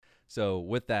So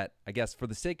with that, I guess for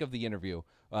the sake of the interview,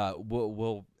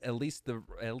 we'll at least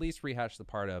rehash the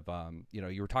part of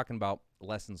you were talking about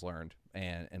lessons learned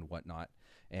and whatnot,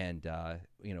 and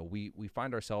we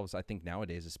find ourselves, I think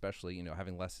nowadays especially,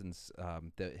 having lessons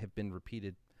that have been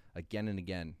repeated again and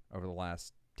again over the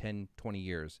last 10, 20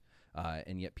 years,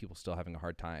 and yet people still having a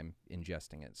hard time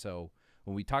ingesting it. So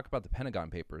when we talk about the Pentagon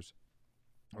Papers,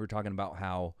 we're talking about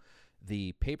how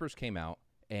the papers came out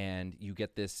and you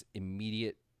get this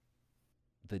immediate,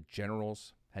 the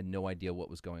generals had no idea what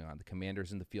was going on. The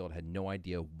commanders in the field had no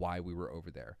idea why we were over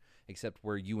there, except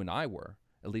where you and I were,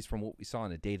 at least from what we saw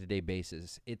on a day-to-day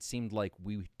basis. It seemed like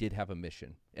we did have a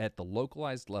mission. At the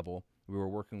localized level, we were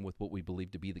working with what we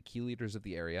believed to be the key leaders of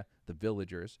the area, the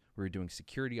villagers. We were doing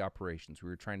security operations. We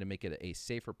were trying to make it a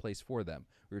safer place for them.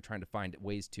 We were trying to find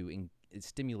ways to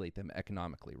stimulate them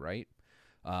economically, right?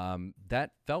 That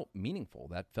felt meaningful.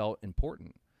 That felt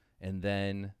important. And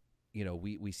then,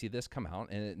 we see this come out.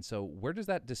 And so where does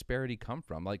that disparity come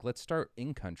from? Like, let's start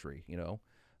in country,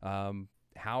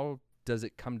 how does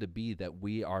it come to be that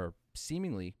we are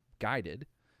seemingly guided,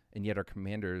 and yet our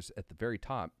commanders at the very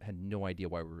top had no idea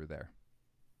why we were there?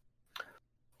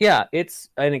 Yeah, it's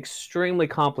an extremely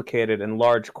complicated and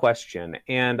large question.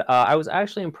 And I was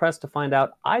actually impressed to find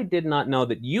out I did not know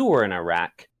that you were in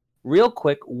Iraq. Real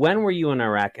quick, when were you in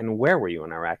Iraq and where were you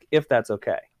in Iraq, if that's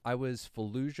okay? I was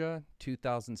Fallujah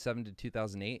 2007 to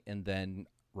 2008, and then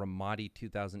Ramadi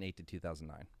 2008 to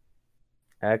 2009.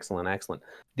 Excellent.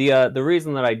 The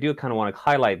reason that I do kind of want to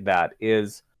highlight that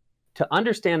is to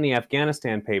understand the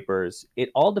Afghanistan papers, it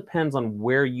all depends on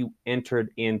where you entered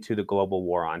into the global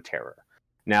war on terror.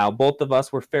 Now, both of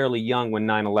us were fairly young when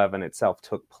 9/11 itself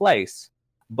took place,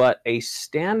 but a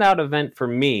standout event for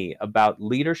me about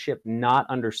leadership not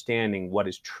understanding what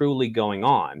is truly going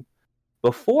on.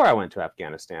 Before I went to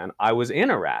Afghanistan, I was in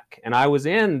Iraq, and I was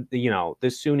in the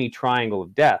Sunni triangle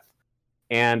of death.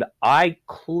 And I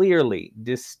clearly,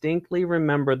 distinctly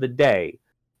remember the day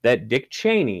that Dick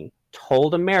Cheney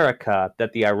told America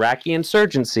that the Iraqi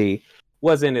insurgency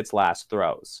was in its last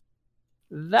throes.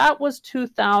 That was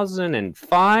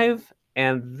 2005,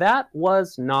 and that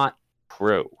was not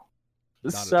true.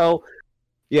 So,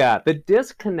 yeah, the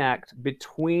disconnect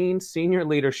between senior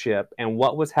leadership and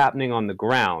what was happening on the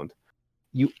ground,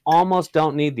 you almost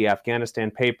don't need the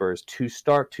Afghanistan papers to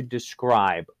start to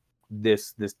describe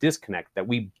this disconnect that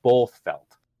we both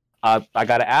felt. I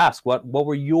got to ask, what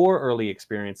were your early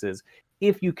experiences,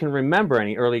 if you can remember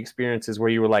any early experiences where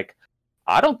you were like,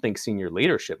 I don't think senior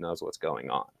leadership knows what's going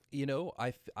on?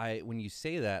 I when you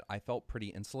say that, I felt pretty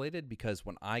insulated because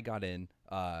when I got in,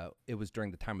 it was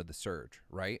during the time of the surge,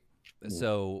 right?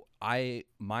 So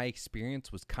my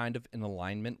experience was kind of in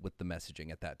alignment with the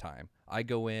messaging at that time. I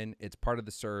go in, it's part of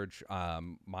the surge.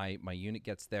 My unit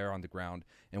gets there on the ground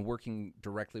and working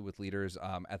directly with leaders.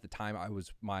 At the time,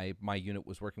 my unit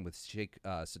was working with Sheikh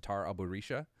Sattar Abu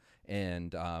Risha,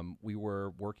 and we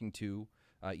were working to,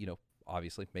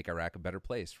 obviously make Iraq a better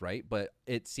place, right? But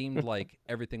it seemed like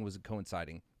everything was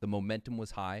coinciding. The momentum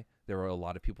was high. There were a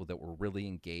lot of people that were really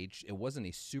engaged. It wasn't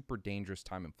a super dangerous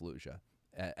time in Fallujah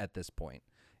at this point.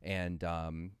 And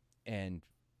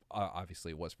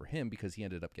obviously it was for him because he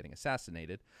ended up getting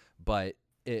assassinated. But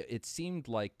it seemed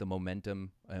like the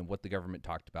momentum and what the government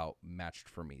talked about matched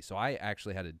for me. So I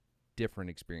actually had a different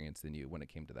experience than you when it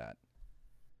came to that.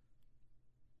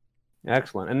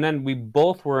 Excellent. And then we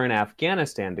both were in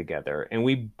Afghanistan together, and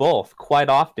we both, quite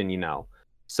often,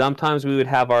 sometimes we would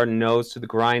have our nose to the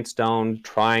grindstone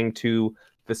trying to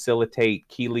facilitate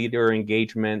key leader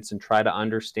engagements and try to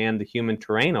understand the human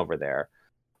terrain over there.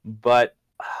 But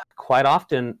quite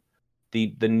often,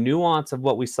 the nuance of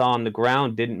what we saw on the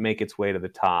ground didn't make its way to the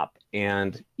top.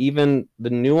 And even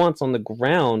the nuance on the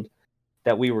ground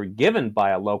that we were given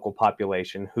by a local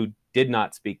population who did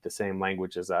not speak the same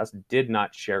language as us, did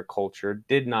not share culture,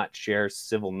 did not share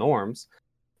civil norms,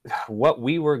 what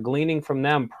we were gleaning from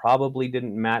them probably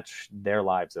didn't match their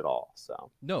lives at all.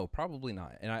 So no, probably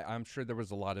not. And I'm sure there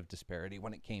was a lot of disparity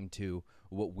when it came to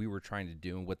what we were trying to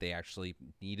do and what they actually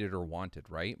needed or wanted,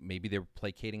 right? Maybe they were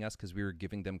placating us because we were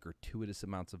giving them gratuitous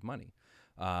amounts of money.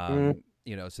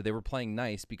 So they were playing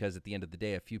nice because at the end of the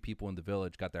day, a few people in the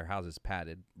village got their houses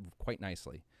padded quite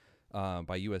nicely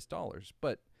by U.S. dollars.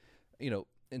 But,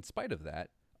 in spite of that,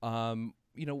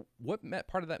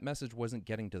 part of that message wasn't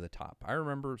getting to the top. I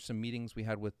remember some meetings we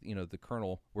had with, the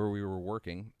colonel where we were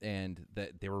working, and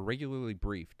that they were regularly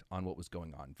briefed on what was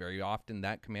going on. Very often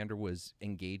that commander was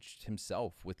engaged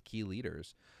himself with key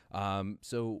leaders.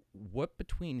 So what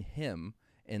between him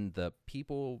and the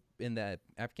people in the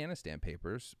Afghanistan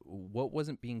papers, what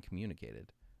wasn't being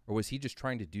communicated? Or was he just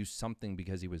trying to do something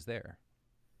because he was there?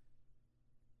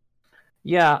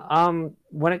 Yeah,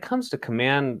 when it comes to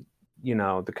command,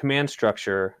 the command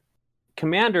structure,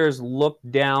 commanders look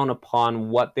down upon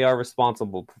what they are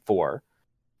responsible for,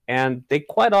 and they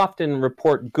quite often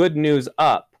report good news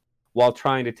up while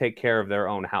trying to take care of their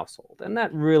own household. And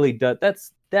that really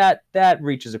does that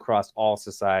reaches across all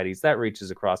societies, that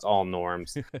reaches across all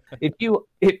norms. If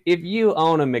you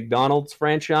own a McDonald's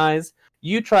franchise,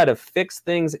 you try to fix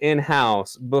things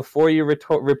in-house before you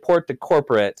report to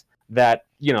corporate that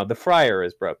the fryer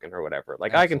is broken or whatever.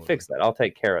 Like, I can Absolutely. fix that, I'll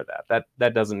take care of that.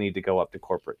 That doesn't need to go up to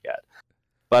corporate yet.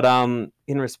 But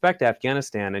in respect to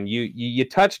Afghanistan, and you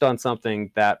touched on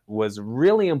something that was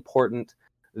really important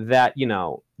that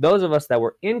those of us that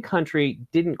were in country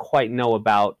didn't quite know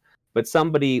about, but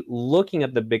somebody looking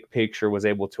at the big picture was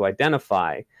able to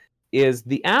identify, is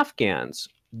the Afghans.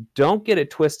 Don't get it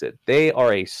twisted. They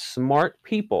are a smart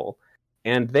people,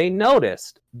 and they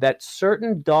noticed that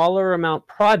certain dollar amount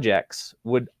projects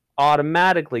would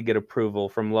automatically get approval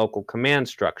from local command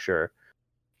structure,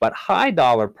 but high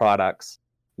dollar products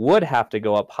would have to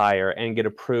go up higher and get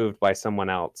approved by someone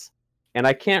else. And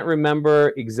I can't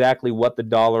remember exactly what the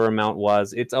dollar amount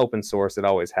was. It's open source, it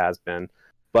always has been.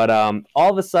 But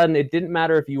all of a sudden, it didn't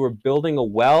matter if you were building a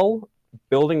well,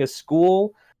 building a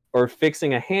school, or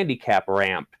fixing a handicap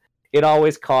ramp. It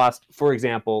always cost, for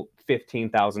example,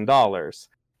 $15,000,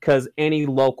 because any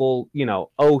local,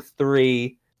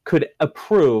 O3 could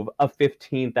approve a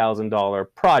 $15,000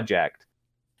 project.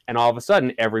 And all of a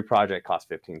sudden, every project costs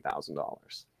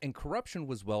 $15,000. And corruption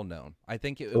was well known. I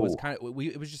think it Ooh. was kind of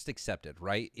it was just accepted,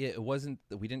 right? It wasn't,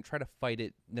 we didn't try to fight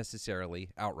it necessarily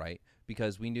outright,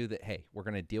 because we knew that, hey, we're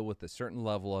going to deal with a certain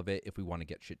level of it if we want to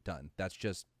get shit done. That's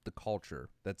just the culture.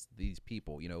 That's these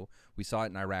people. We saw it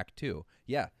in Iraq too.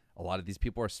 Yeah, a lot of these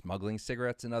people are smuggling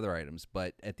cigarettes and other items,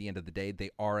 but at the end of the day,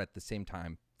 they are at the same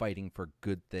time fighting for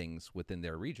good things within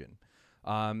their region.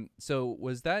 So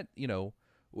was that,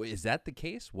 is that the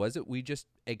case? Was it we just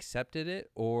accepted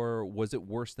it, or was it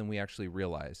worse than we actually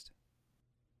realized?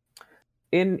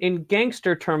 In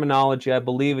gangster terminology, I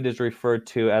believe it is referred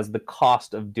to as the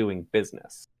cost of doing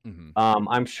business. Mm-hmm.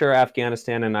 I'm sure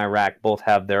Afghanistan and Iraq both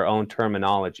have their own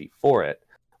terminology for it,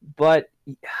 but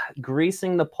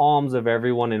greasing the palms of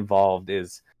everyone involved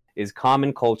is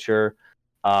common culture.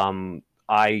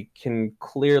 I can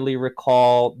clearly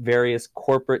recall various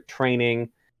corporate training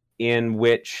in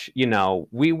which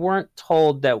we weren't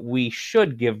told that we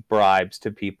should give bribes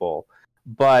to people.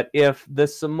 But if the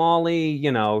Somali,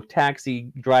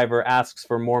 taxi driver asks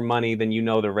for more money than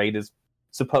the rate is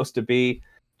supposed to be,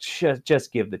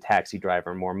 just give the taxi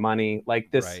driver more money. Like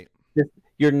this, Right.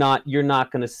 you're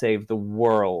not going to save the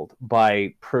world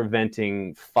by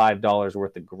preventing $5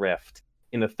 worth of grift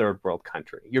in a third world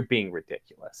country. You're being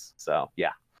ridiculous. So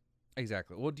yeah.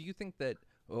 Exactly. Well, do you think that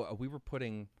we were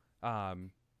putting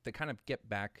to kind of get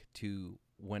back to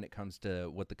when it comes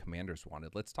to what the commanders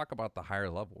wanted? Let's talk about the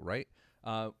higher level, right?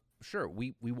 Sure,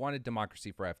 we wanted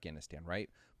democracy for Afghanistan, right?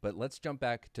 But let's jump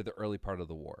back to the early part of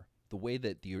the war. The way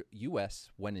that the U.S.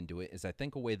 went into it is, I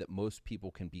think, a way that most people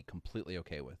can be completely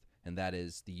okay with, and that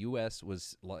is the U.S.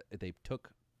 they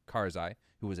took Karzai,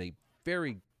 who was a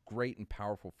very great and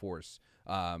powerful force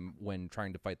when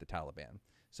trying to fight the Taliban.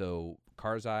 So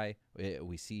Karzai,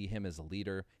 we see him as a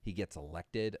leader. He gets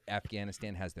elected.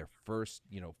 Afghanistan has their first,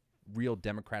 real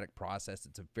democratic process.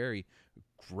 It's a very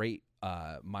great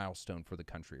milestone for the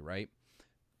country, right?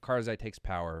 Karzai takes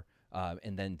power,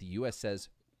 and then the U.S. says,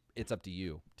 it's up to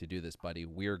you to do this, buddy.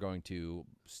 We're going to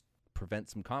prevent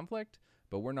some conflict,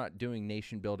 but we're not doing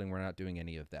nation building. We're not doing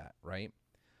any of that, right?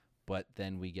 But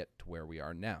then we get to where we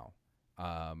are now.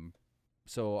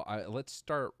 So let's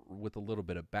start with a little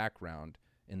bit of background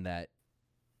in that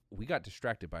we got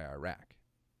distracted by Iraq.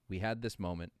 We had this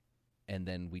moment, and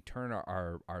then we turn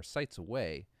our sights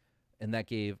away, and that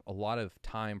gave a lot of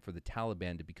time for the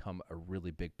Taliban to become a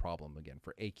really big problem again,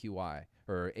 for AQI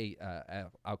or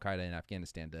Al-Qaeda in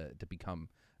Afghanistan to become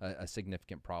a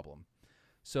significant problem.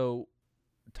 So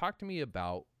talk to me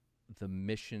about the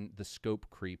mission, the scope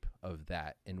creep of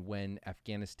that, and when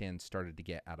Afghanistan started to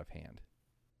get out of hand.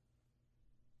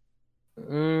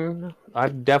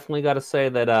 I've definitely got to say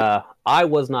that I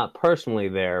was not personally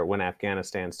there when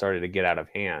Afghanistan started to get out of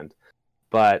hand,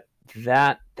 but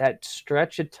that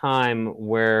stretch of time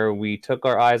where we took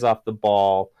our eyes off the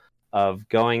ball of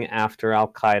going after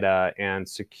Al-Qaeda and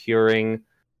securing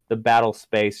the battle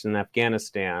space in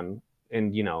Afghanistan,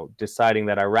 and deciding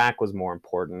that Iraq was more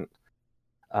important.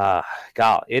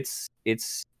 God, it's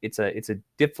a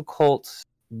difficult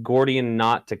Gordian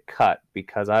knot to cut,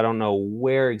 because I don't know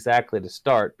where exactly to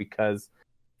start. Because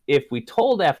if we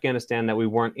told Afghanistan that we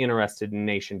weren't interested in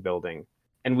nation building,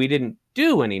 and we didn't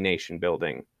do any nation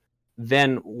building,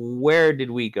 then where did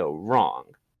we go wrong?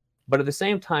 But at the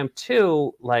same time,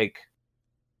 too, like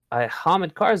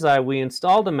Hamid Karzai, we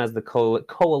installed him as the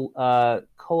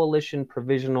coalition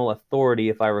provisional authority,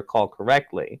 if I recall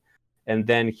correctly. And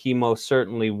then he most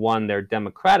certainly won their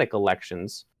democratic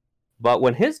elections. But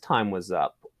when his time was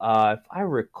up, if I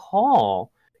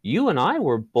recall, you and I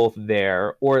were both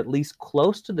there, or at least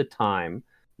close to the time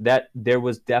that there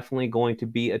was definitely going to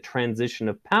be a transition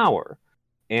of power.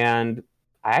 And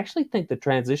I actually think the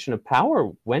transition of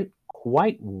power went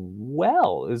quite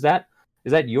well. Is that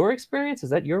your experience?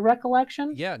 Is that your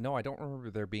recollection? Yeah, no, I don't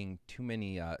remember there being too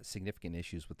many significant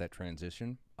issues with that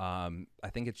transition. I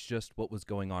think it's just what was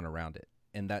going on around it.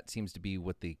 And that seems to be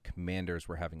what the commanders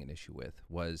were having an issue with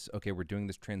was, okay, we're doing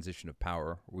this transition of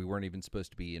power. We weren't even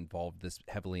supposed to be involved this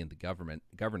heavily in the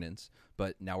governance,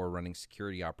 but now we're running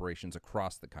security operations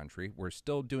across the country. We're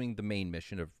still doing the main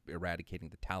mission of eradicating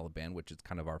the Taliban, which is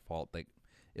kind of our fault that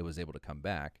it was able to come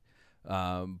back.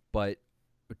 But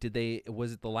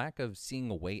was it the lack of seeing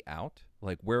a way out?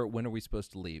 Like when are we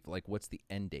supposed to leave? Like what's the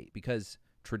end date? Because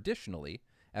traditionally,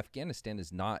 Afghanistan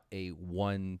is not a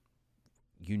one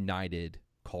united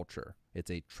culture.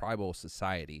 It's a tribal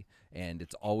society, and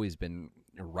it's always been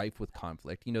rife with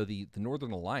conflict. You know, the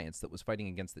Northern Alliance that was fighting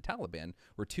against the Taliban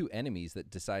were two enemies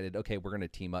that decided, okay, we're going to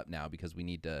team up now because we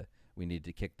need to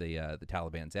kick the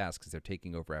Taliban's ass because they're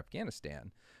taking over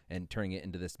Afghanistan and turning it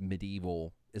into this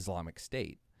medieval Islamic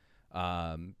state.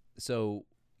 So,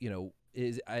 you know,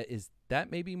 is that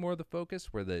maybe more the focus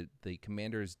where the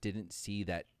commanders didn't see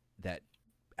that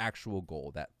actual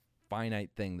goal, that finite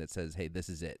thing that says, hey, this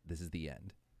is it, this is the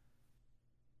end?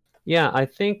 Yeah, I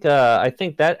think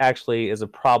that actually is a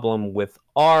problem with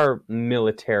our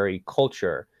military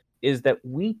culture, is that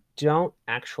we don't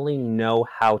actually know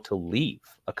how to leave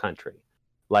a country.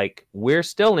 Like, we're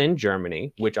still in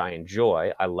Germany, which I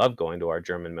enjoy. I love going to our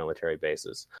German military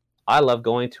bases. I love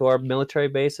going to our military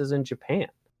bases in Japan.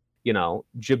 You know,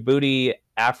 Djibouti,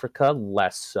 Africa,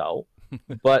 less so.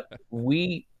 But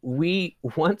we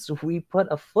once we put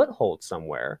a foothold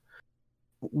somewhere,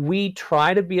 we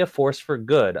try to be a force for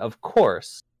good, of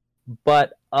course.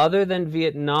 But other than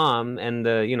Vietnam and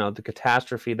the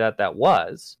catastrophe that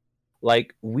was,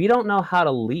 like, we don't know how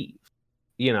to leave.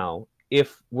 You know,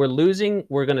 if we're losing,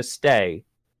 we're going to stay.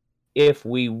 If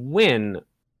we win,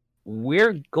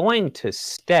 we're going to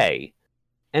stay.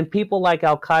 And people like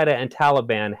Al Qaeda and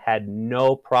Taliban had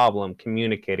no problem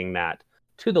communicating that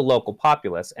to the local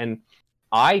populace. And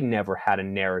I never had a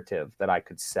narrative that I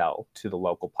could sell to the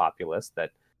local populace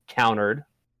that countered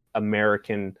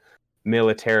American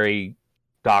military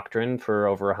doctrine for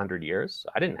over 100 years.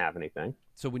 I didn't have anything.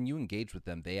 So when you engaged with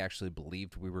them, they actually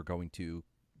believed we were going to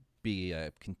be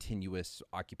a continuous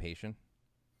occupation?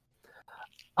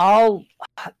 And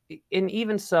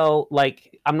even so,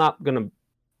 like, I'm not going to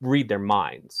read their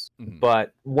minds,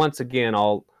 but once again,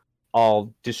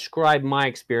 I'll describe my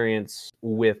experience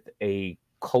with a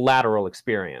collateral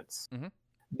experience.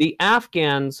 The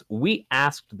Afghans, we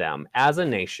asked them as a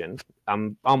nation,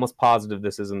 I'm almost positive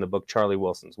this is in the book Charlie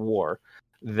Wilson's War,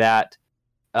 that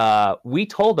we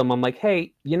told them, I'm like,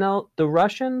 hey, you know, the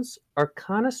Russians are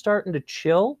kind of starting to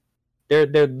chill.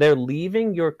 They're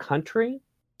leaving your country,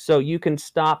 so you can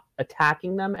stop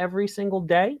attacking them every single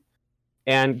day.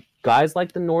 And guys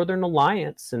like the Northern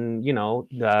Alliance and, you know,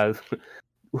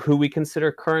 who we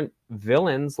consider current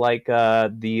villains like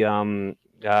the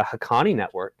Haqqani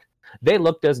network, they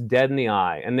looked us dead in the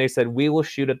eye and they said, we will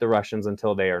shoot at the Russians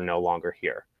until they are no longer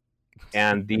here.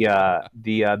 And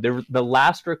the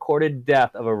last recorded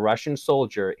death of a Russian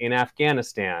soldier in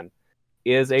Afghanistan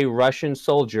is a Russian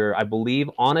soldier, I believe,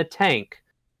 on a tank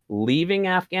leaving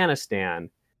Afghanistan.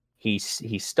 He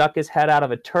stuck his head out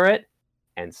of a turret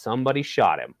and somebody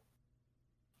shot him.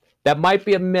 That might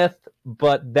be a myth,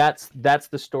 but that's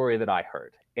the story that I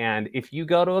heard. And if you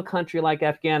go to a country like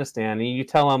Afghanistan and you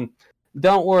tell them,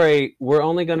 don't worry, we're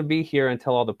only going to be here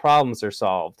until all the problems are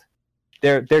solved,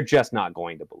 they're just not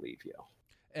going to believe you.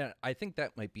 And I think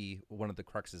that might be one of the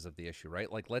cruxes of the issue,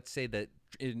 right? Like, let's say that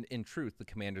in truth, the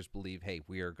commanders believe, hey,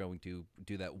 we are going to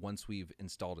do that once we've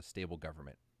installed a stable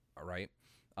government. All right.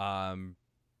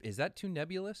 Is that too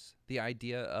nebulous? The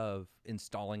idea of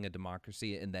installing a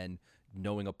democracy and then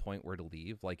knowing a point where to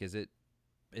leave? Like, is that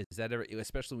ever,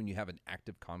 especially when you have an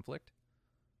active conflict?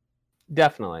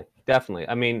 Definitely.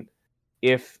 I mean,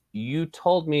 if you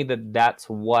told me that that's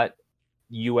what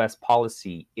U.S.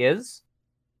 policy is,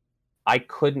 I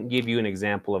couldn't give you an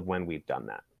example of when we've done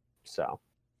that. So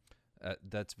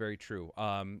that's very true.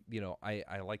 You know, I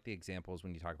like the examples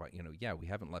when you talk about, you know, yeah, we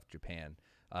haven't left Japan.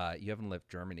 You haven't left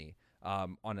Germany.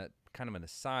 On a kind of an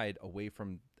aside away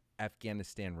from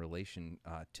Afghanistan relation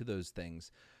to those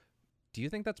things. Do you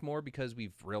think that's more because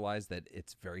we've realized that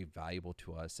it's very valuable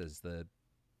to us as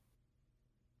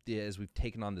we've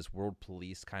taken on this world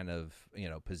police kind of,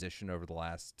 position over the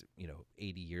last,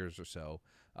 80 years or so,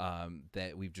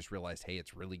 that we've just realized, hey,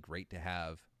 it's really great to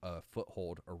have a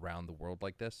foothold around the world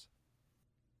like this?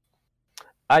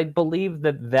 I believe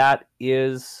that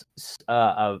is,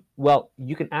 well,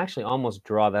 you can actually almost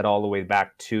draw that all the way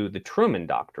back to the Truman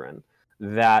Doctrine,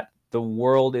 that the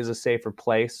world is a safer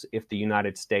place if the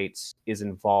United States is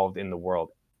involved in the world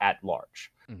at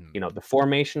large. Mm-hmm. The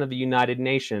formation of the United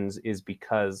Nations is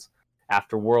because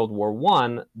after World War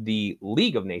I, the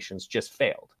League of Nations just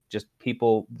failed. Just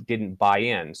people didn't buy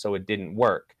in, so it didn't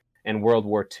work. And World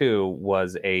War II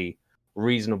was a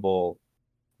reasonable,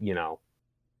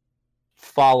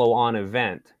 follow-on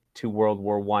event to World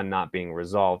War I not being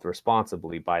resolved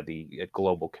responsibly by the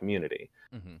global community.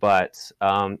 Mm-hmm. But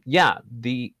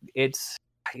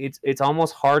it's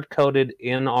almost hard-coded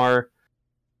in our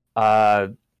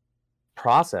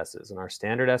processes and our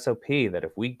standard SOP that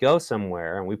if we go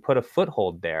somewhere and we put a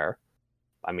foothold there,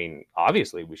 I mean,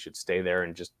 obviously we should stay there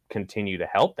and just continue to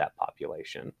help that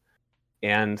population.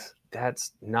 And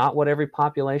that's not what every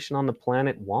population on the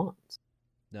planet wants.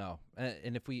 No.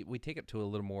 And if we take it to a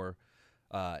little more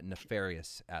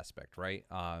nefarious aspect, right?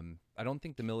 I don't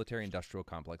think the military-industrial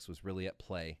complex was really at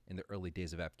play in the early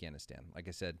days of Afghanistan. Like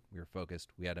I said, we were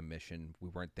focused. We had a mission. We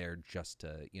weren't there just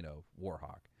to, war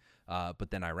hawk.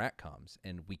 But then Iraq comes,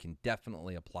 and we can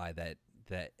definitely apply that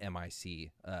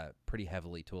MIC pretty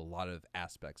heavily to a lot of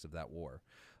aspects of that war.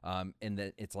 And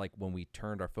that it's like when we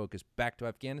turned our focus back to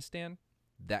Afghanistan,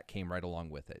 that came right along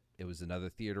with it. It was another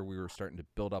theater we were starting to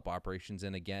build up operations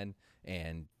in again,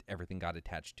 and everything got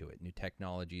attached to it. New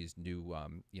technologies, new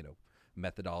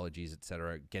methodologies, et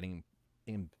cetera, getting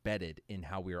embedded in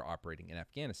how we were operating in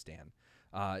Afghanistan.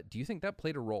 Do you think that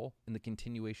played a role in the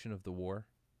continuation of the war?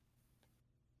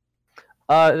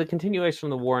 The continuation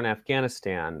of the war in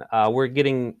Afghanistan, we're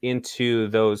getting into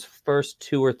those first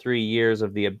 2 or 3 years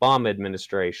of the Obama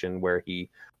administration where he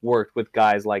worked with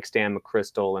guys like Stan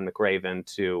McChrystal and McRaven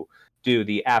to do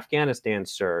the Afghanistan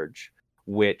surge,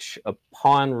 which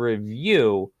upon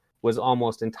review was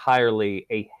almost entirely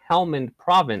a Helmand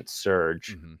province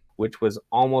surge, Mm-hmm. which was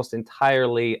almost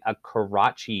entirely a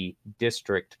Karachi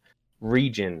district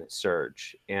region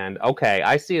surge. And okay,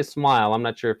 I see a smile. I'm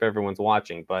not sure if everyone's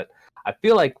watching, but I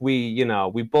feel like we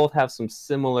both have some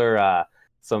similar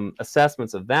some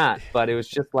assessments of that. But it was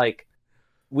just like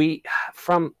we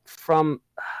from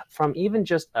even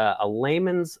just a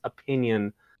layman's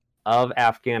opinion of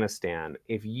Afghanistan,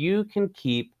 if you can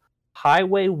keep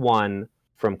Highway 1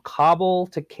 from Kabul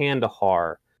to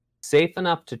Kandahar safe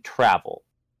enough to travel,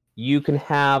 you can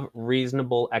have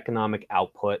reasonable economic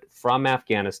output from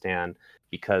Afghanistan,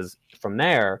 because from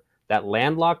there, that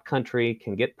landlocked country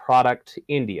can get product to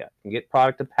India, can get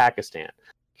product to Pakistan,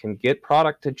 can get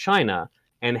product to China,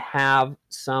 and have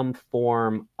some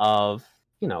form of,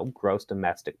 gross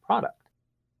domestic product.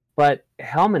 But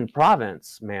Helmand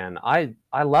province, man, I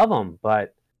love them,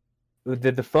 but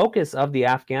the focus of the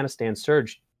Afghanistan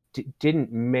surge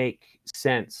didn't make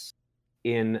sense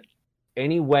in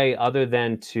any way other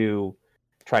than to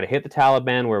try to hit the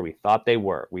Taliban where we thought they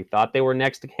were. We thought they were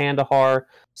next to Kandahar,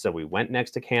 so we went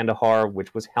next to Kandahar,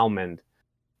 which was Helmand.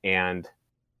 And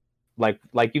like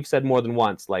you've said more than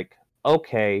once, like,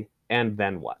 okay, and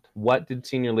then what? What did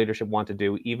senior leadership want to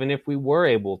do, even if we were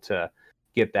able to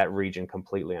get that region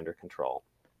completely under control?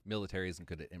 Military isn't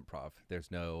good at improv.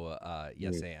 There's no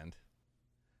yes and.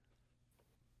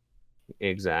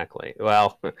 Exactly.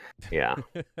 Well, yeah.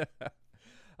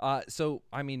 So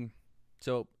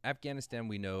Afghanistan,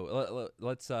 we know.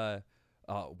 Let's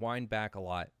wind back a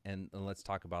lot and let's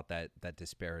talk about that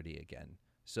disparity again.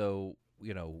 So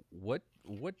what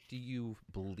do you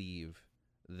believe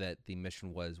that the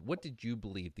mission was? What did you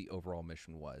believe the overall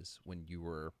mission was when you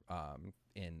were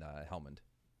in Helmand?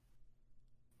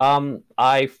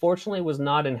 I fortunately was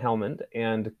not in Helmand,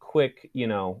 and quick,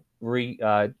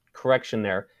 correction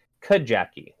there.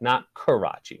 Kajaki, not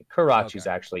Karachi. Karachi's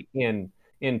actually in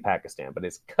Pakistan, but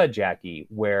it's Kajaki,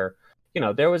 where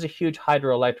there was a huge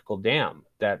hydroelectrical dam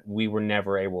that we were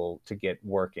never able to get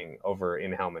working over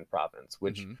in Helmand province,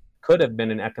 which could have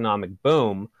been an economic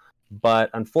boom. But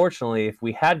unfortunately, if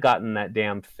we had gotten that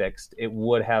dam fixed, it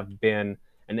would have been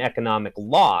an economic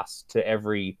loss to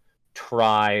every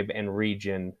tribe and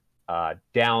region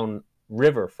down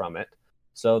river from it.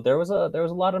 So there was a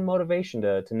lot of motivation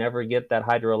to never get that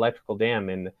hydroelectrical dam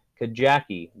in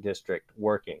Kajaki district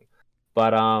working.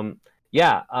 But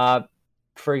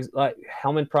for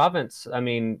Helmand province, I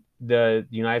mean, the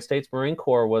United States Marine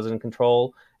Corps was in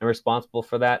control, and responsible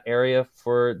for that area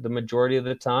for the majority of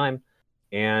the time.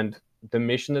 And the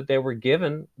mission that they were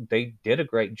given, they did a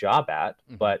great job at.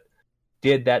 Mm-hmm. But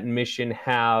did that mission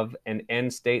have an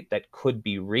end state that could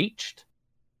be reached?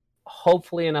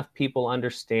 Hopefully enough people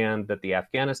understand that the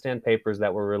Afghanistan papers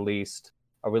that were released,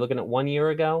 are we looking at 1 year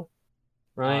ago?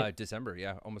 Right? December,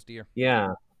 yeah, almost a year.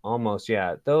 Yeah, almost,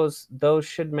 yeah. Those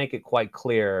should make it quite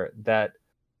clear that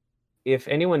if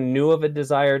anyone knew of a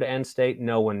desired end state,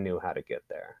 no one knew how to get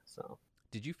there. So,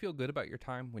 did you feel good about your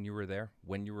time when you were there,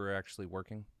 when you were actually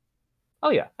working? oh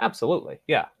yeah, absolutely.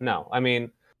 Yeah, no, I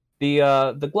mean,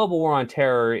 the global war on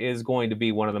terror is going to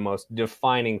be one of the most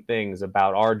defining things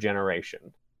about our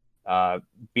generation.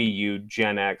 Be you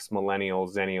Gen X, Millennial,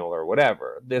 Zennial, or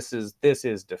whatever. This is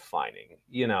defining.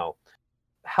 You know,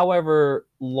 however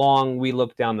long we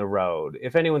look down the road,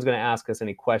 if anyone's going to ask us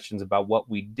any questions about what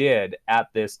we did at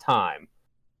this time,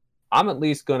 I'm at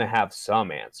least going to have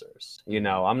some answers. You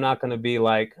know, I'm not going to be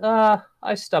like,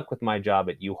 I stuck with my job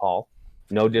at U-Haul.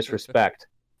 No disrespect.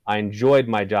 I enjoyed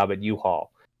my job at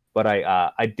U-Haul, but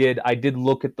I did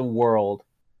look at the world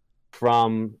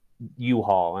from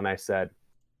U-Haul, and I said,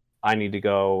 I need to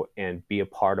go and be a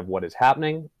part of what is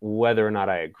happening, whether or not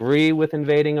I agree with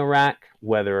invading Iraq,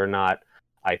 whether or not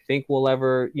I think we'll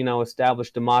ever,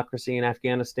 establish democracy in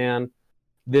Afghanistan.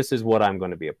 This is what I'm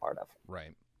going to be a part of.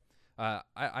 Right.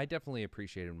 I definitely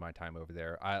appreciated my time over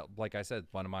there. Like I said,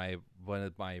 one of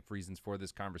my reasons for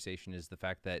this conversation is the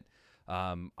fact that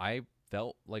I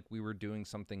felt like we were doing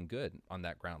something good on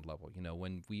that ground level.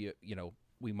 When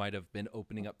we might have been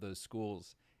opening up those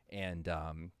schools. And,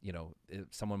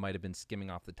 someone might have been skimming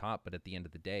off the top, but at the end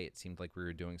of the day, it seemed like we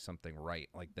were doing something right,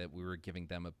 like that we were giving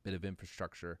them a bit of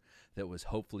infrastructure that was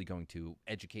hopefully going to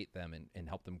educate them and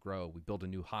help them grow. We built a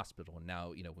new hospital, and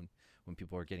now, when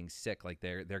people are getting sick, like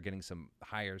they're getting some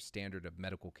higher standard of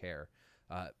medical care.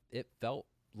 It felt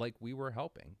like we were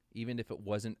helping, even if it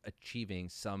wasn't achieving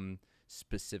some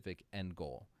specific end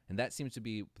goal. And that seems to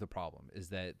be the problem, is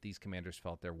that these commanders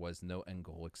felt there was no end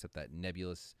goal except that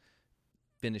nebulous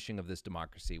finishing of this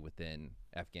democracy within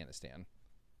Afghanistan.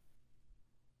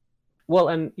 Well,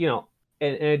 and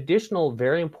an additional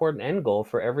very important end goal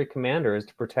for every commander is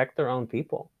to protect their own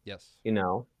people. Yes.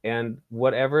 And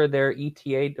whatever their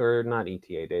ETA, or not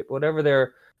ETA date, whatever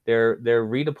their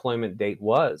redeployment date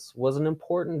was an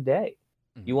important day.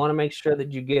 Mm-hmm. You want to make sure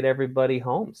that you get everybody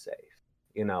home safe.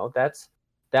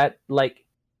 Like,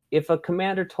 if a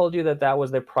commander told you that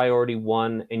was their priority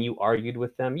one and you argued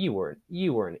with them, you were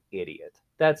an idiot.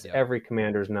 That's every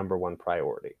commander's number one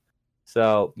priority.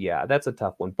 So, yeah, that's a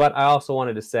tough one. But I also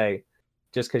wanted to say,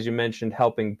 just because you mentioned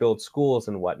helping build schools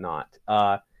and whatnot,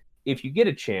 if you get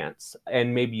a chance,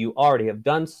 and maybe you already have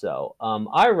done so,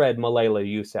 I read Malala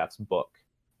Yousafzai's book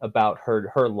about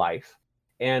her life.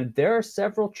 And there are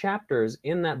several chapters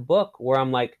in that book where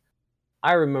I'm like,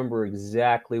 I remember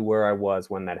exactly where I was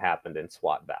when that happened in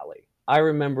Swat Valley. I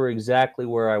remember exactly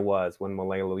where I was when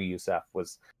Malala Yousafzai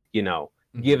was,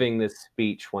 giving this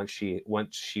speech once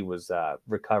she was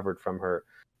recovered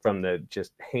from the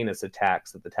just heinous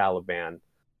attacks that the Taliban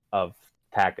of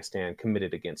Pakistan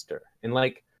committed against her. And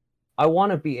like, I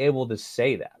want to be able to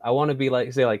say that. I want to be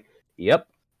like, yep,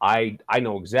 I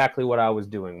know exactly what I was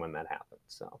doing when that happened.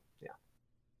 So yeah.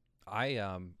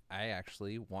 I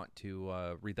actually want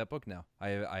to read that book now.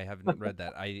 I haven't read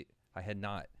that. I had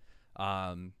not.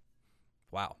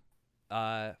 Wow.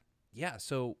 Yeah.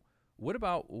 So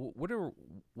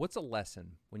what's a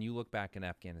lesson when you look back in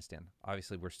Afghanistan?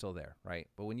 Obviously, we're still there, right?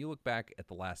 But when you look back at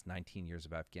the last 19 years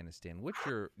of Afghanistan, what's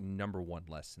your number one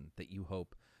lesson that you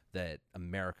hope that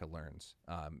America learns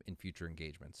in future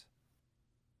engagements?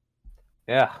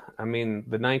 Yeah, I mean,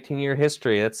 the 19-year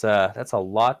history, that's a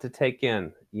lot to take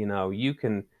in. You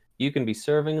can be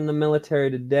serving in the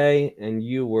military today and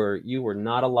you were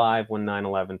not alive when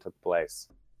 9/11 took place.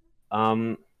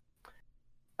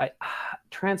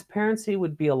 Transparency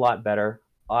would be a lot better.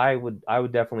 I would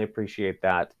definitely appreciate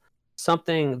that.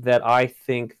 Something that I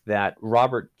think that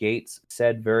Robert Gates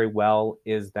said very well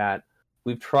is that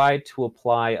we've tried to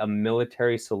apply a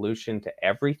military solution to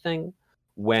everything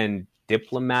when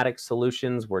diplomatic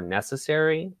solutions were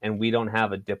necessary, and we don't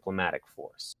have a diplomatic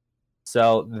force.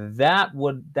 So that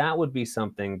would be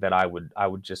something that I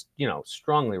would just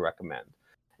strongly recommend.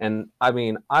 And I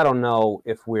mean, I don't know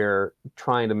if we're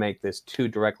trying to make this too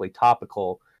directly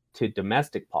topical to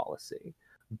domestic policy,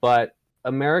 but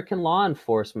American law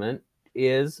enforcement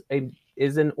is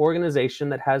an organization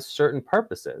that has certain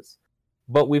purposes,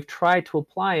 but we've tried to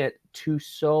apply it to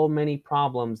so many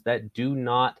problems that do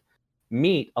not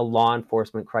meet a law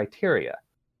enforcement criteria.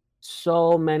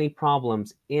 so many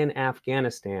problems in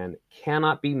Afghanistan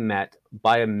cannot be met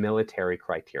by a military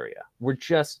criteria.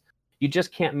 You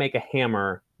just can't make a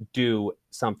hammer do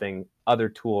something other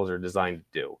tools are designed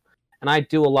to do. And I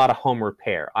do a lot of home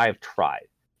repair. I have tried.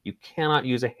 You cannot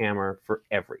use a hammer for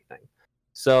everything.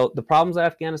 So the problems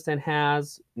Afghanistan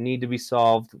has need to be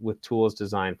solved with tools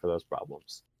designed for those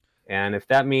problems. And if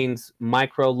that means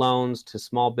micro loans to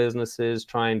small businesses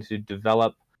trying to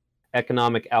develop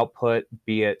economic output,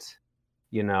 be it,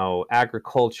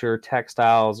 agriculture,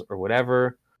 textiles, or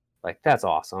whatever, like, that's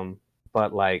awesome.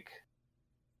 But like,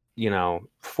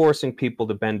 forcing people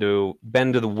to bend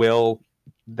to the will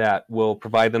that will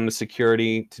provide them the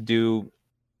security to do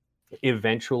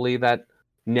eventually that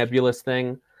nebulous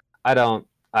thing, I don't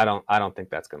think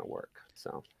that's going to work.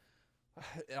 So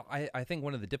I think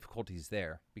one of the difficulties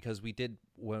there, because we did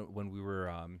when we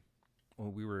were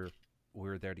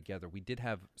there together, we did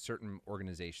have certain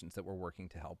organizations that were working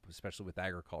to help, especially with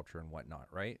agriculture and whatnot,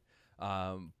 right?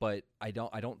 But I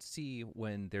don't see,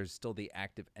 when there's still the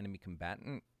active enemy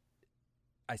combatant,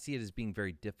 I see it as being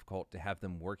very difficult to have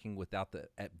them working without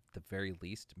at the very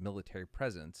least, military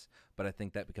presence. But I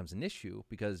think that becomes an issue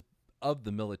because of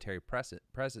the military presence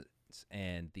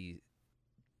and the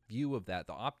view of that,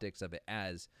 the optics of it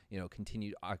as,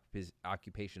 continued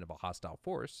occupation of a hostile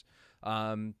force.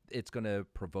 It's going to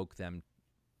provoke them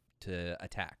to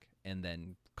attack, and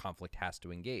then conflict has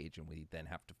to engage, and we then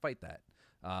have to fight that.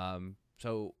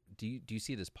 So do you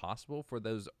see it as possible for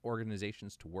those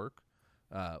organizations to work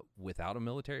without a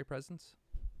military presence?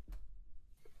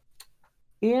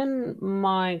 In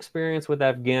my experience with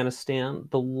Afghanistan,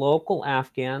 the local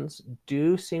Afghans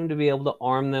do seem to be able to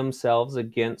arm themselves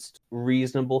against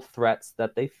reasonable threats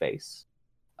that they face.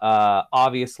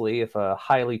 Obviously, if a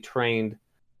highly trained,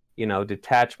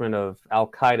 detachment of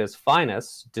Al-Qaeda's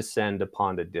finest descend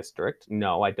upon the district,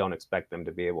 no, I don't expect them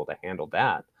to be able to handle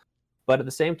that. But at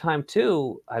the same time,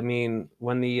 too, I mean,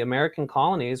 when the American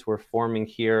colonies were forming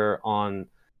here on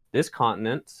this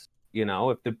continent,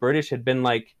 if the British had been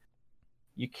like,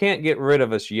 you can't get rid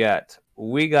of us yet,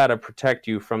 we got to protect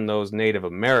you from those Native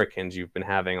Americans you've been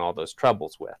having all those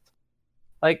troubles with.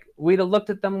 Like, we'd have looked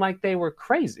at them like they were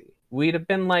crazy. We'd have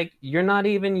been like, you're not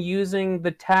even using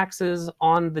the taxes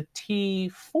on the tea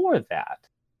for that.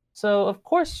 So of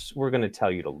course we're going to tell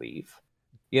you to leave,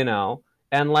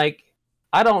 and like,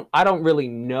 I don't really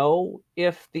know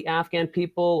if the Afghan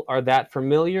people are that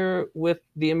familiar with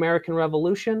the American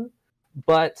Revolution,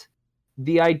 but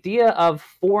the idea of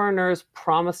foreigners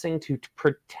promising to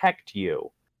protect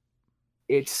you,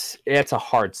 it's a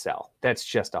hard sell. That's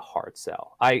just a hard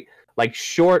sell. Like,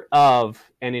 short of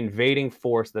an invading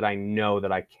force that I know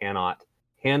that I cannot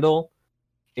handle,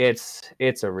 it's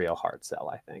a real hard sell,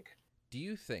 I think. Do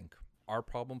you think our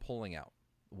problem pulling out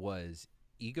was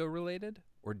ego related,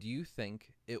 or do you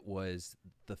think it was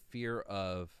the fear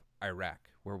of Iraq,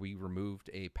 where we removed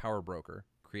a power broker,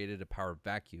 created a power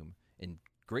vacuum, and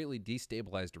greatly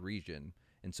destabilized a region,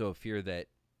 and so a fear that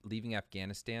leaving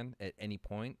Afghanistan at any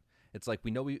point, it's like,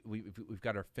 we know we've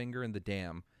got our finger in the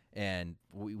dam, and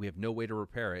we have no way to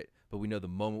repair it, but we know the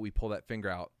moment we pull that finger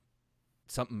out,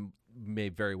 something may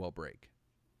very well break.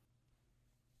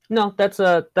 No, that's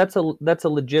a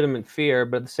legitimate fear,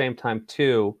 but at the same time,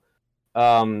 too,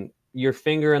 your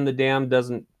finger in the dam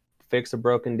doesn't fix a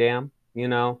broken dam,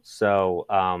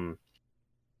 So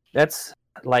that's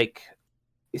like,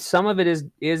 some of it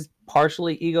is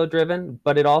partially ego driven,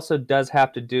 but it also does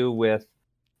have to do with,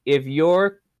 if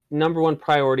your number one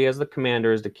priority as the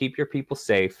commander is to keep your people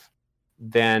safe,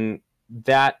 then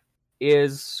that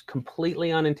is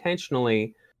completely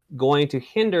unintentionally going to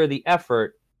hinder the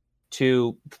effort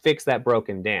to fix that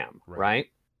broken dam, right?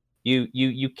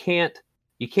 You can't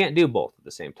do both at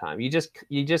the same time. You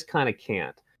just kind of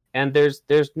can't. And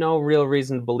there's no real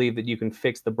reason to believe that you can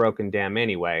fix the broken dam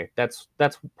anyway. That's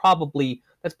probably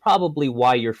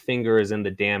why your finger is in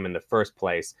the dam in the first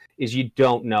place, is you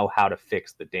don't know how to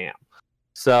fix the dam.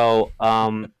 So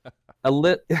a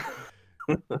little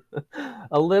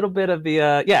bit of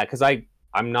the because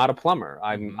I'm not a plumber.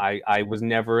 I was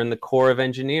never in the Corps of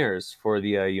Engineers for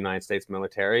the United States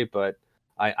military, but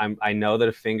I know that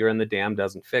a finger in the dam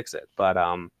doesn't fix it. But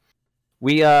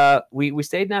we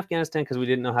stayed in Afghanistan because we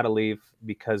didn't know how to leave,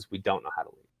 because we don't know how to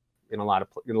leave. In a lot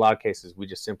of cases, we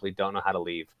just simply don't know how to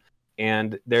leave.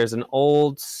 And there's an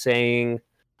old saying,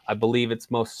 I believe it's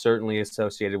most certainly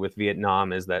associated with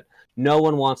Vietnam, is that no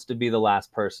one wants to be the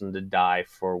last person to die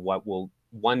for what will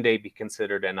one day be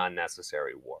considered an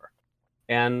unnecessary war.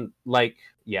 And like,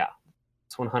 yeah,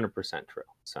 it's 100% true.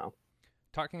 So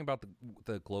talking about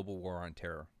the global war on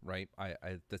terror, right?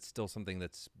 That's still something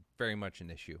that's very much an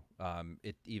issue.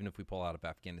 Even if we pull out of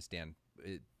Afghanistan,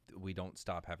 we don't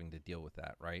stop having to deal with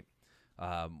that, right?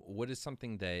 What is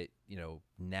something that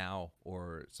now,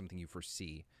 or something you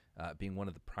foresee being one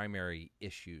of the primary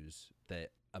issues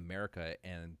that America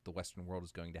and the Western world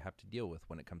is going to have to deal with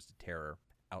when it comes to terror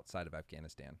outside of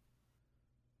Afghanistan?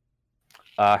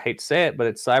 I hate to say it, but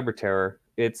it's cyber terror.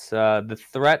 It's the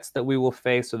threats that we will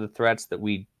face are the threats that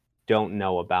we don't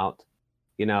know about.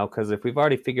 Because if we've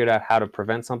already figured out how to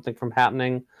prevent something from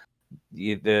happening,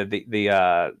 the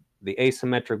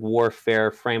asymmetric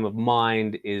warfare frame of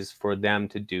mind is for them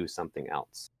to do something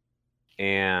else.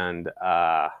 And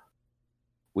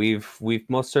we've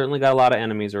most certainly got a lot of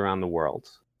enemies around the world.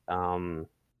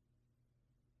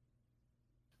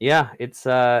 It's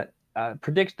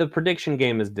the prediction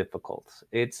game is difficult.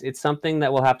 It's something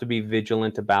that we'll have to be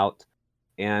vigilant about,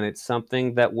 and it's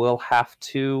something that we'll have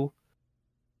to,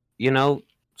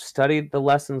 study the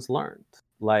lessons learned.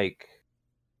 Like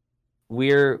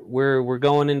we're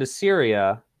going into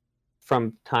Syria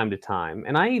from time to time,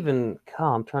 and I'm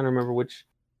trying to remember which.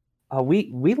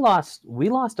 We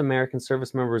lost American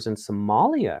service members in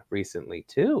Somalia recently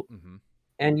too, Mm-hmm.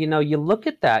 and you look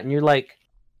at that and you're like,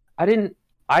 I didn't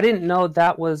know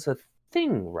that was a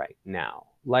thing right now.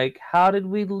 Like, how did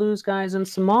we lose guys in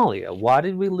Somalia? Why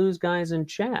did we lose guys in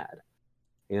Chad?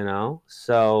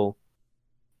 So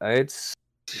it's,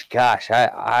 gosh,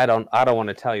 I don't want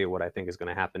to tell you what I think is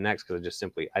going to happen next, because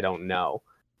I don't know.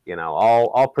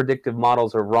 All predictive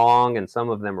models are wrong, and some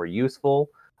of them are useful.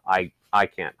 I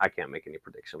can't make any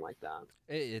prediction like that.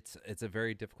 It's a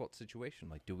very difficult situation.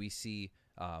 Like, do we see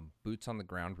boots on the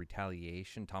ground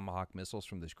retaliation, Tomahawk missiles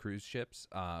from the cruise ships,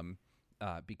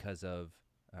 because of,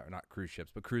 or not cruise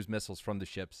ships, but cruise missiles from the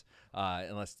ships,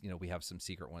 unless we have some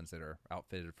secret ones that are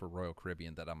outfitted for Royal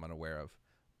Caribbean that I'm unaware of.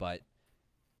 But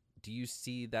do you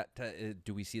see that?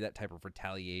 Do we see that type of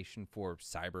retaliation for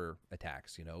cyber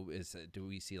attacks? Do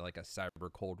we see like a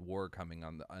cyber Cold War coming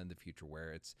on the future,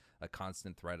 where it's a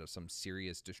constant threat of some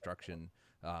serious destruction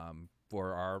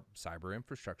for our cyber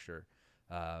infrastructure?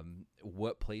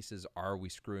 What places are we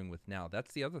screwing with now?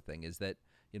 That's the other thing, is that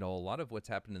a lot of what's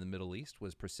happened in the Middle East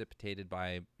was precipitated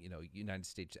by United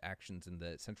States actions in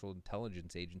the Central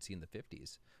Intelligence Agency in the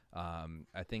 50s.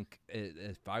 I think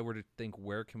if I were to think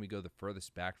where can we go the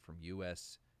furthest back from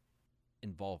U.S.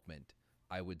 involvement,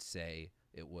 I would say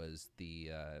it was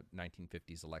the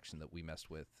 1950s election that we messed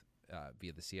with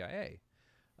via the CIA.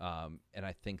 And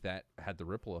I think that had the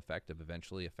ripple effect of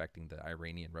eventually affecting the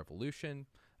Iranian Revolution,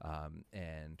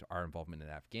 and our involvement in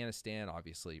Afghanistan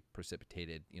obviously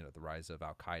precipitated, the rise of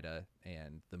Al Qaeda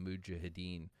and the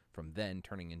Mujahideen from then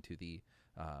turning into the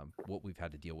what we've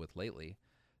had to deal with lately.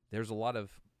 There are a lot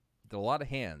of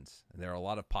hands, and there are a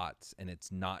lot of pots, and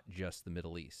it's not just the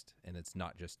Middle East, and it's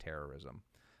not just terrorism.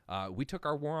 We took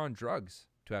our war on drugs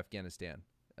to Afghanistan.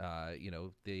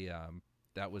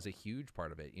 That was a huge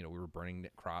part of it. We were burning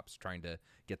crops, trying to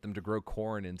get them to grow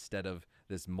corn instead of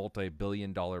this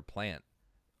multi-billion-dollar plant,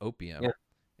 opium.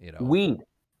 Yeah. Weed.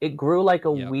 It grew like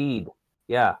a Yep. weed.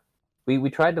 Yeah. We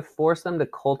tried to force them to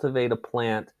cultivate a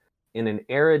plant in an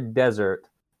arid desert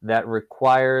that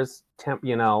requires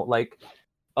like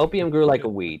opium grew like a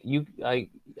weed.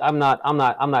 I'm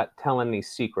not telling any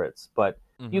secrets, but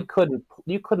Mm-hmm.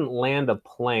 you couldn't land a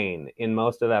plane in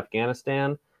most of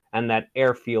Afghanistan, and that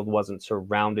airfield wasn't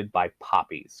surrounded by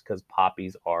poppies, because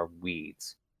poppies are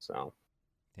weeds. So,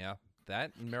 yeah,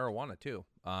 that and marijuana too.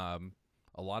 A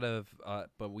lot of,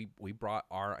 but we brought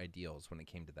our ideals when it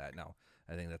came to that. Now,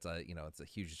 I think that's it's a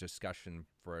huge discussion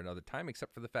for another time,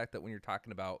 except for the fact that when you're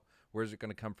talking about where's it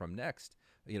going to come from next,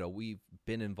 we've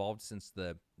been involved since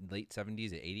the late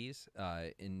 70s and 80s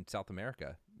in South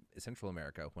America, Central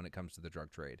America, when it comes to the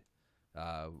drug trade.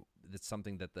 That's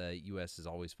something that the U.S. is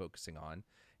always focusing on,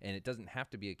 and it doesn't have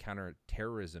to be a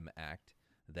counterterrorism act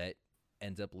that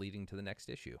ends up leading to the next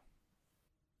issue.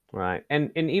 Right.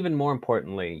 And even more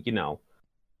importantly,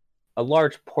 a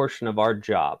large portion of our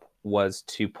job was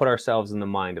to put ourselves in the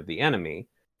mind of the enemy.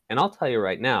 And I'll tell you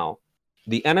right now,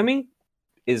 the enemy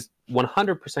is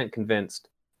 100% convinced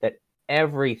that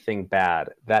everything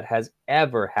bad that has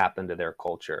ever happened to their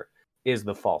culture is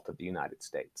the fault of the United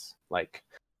States. Like,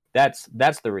 that's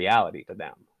the reality to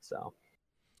them. So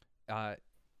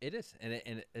it is,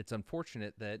 and it's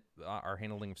unfortunate that our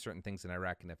handling of certain things in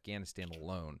Iraq and Afghanistan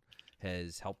alone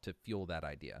has helped to fuel that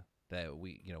idea that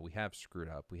we have screwed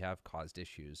up, we have caused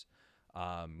issues.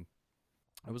 I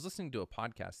was listening to a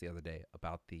podcast the other day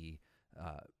about the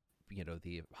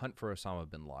the hunt for Osama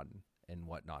bin Laden and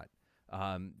whatnot.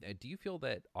 Do you feel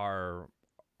that our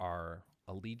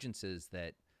allegiances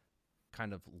that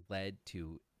kind of led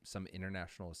to some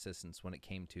international assistance when it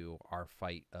came to our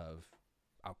fight of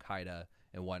Al Qaeda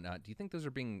and whatnot. Do you think those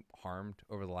are being harmed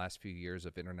over the last few years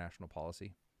of international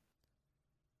policy?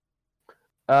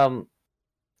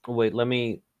 Wait, let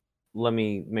me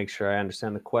make sure I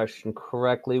understand the question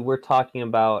correctly. We're talking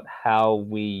about how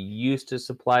we used to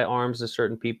supply arms to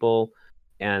certain people,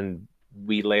 and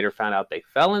we later found out they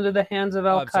fell into the hands of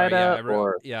Al Qaeda.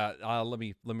 Let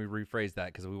me rephrase that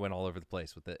because we went all over the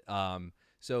place with it.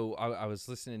 So I was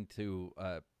listening to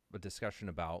a discussion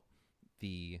about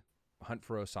the hunt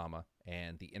for Osama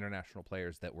and the international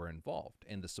players that were involved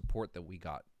and the support that we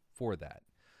got for that.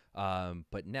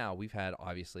 But now we've had,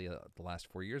 obviously, the last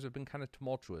 4 years have been kind of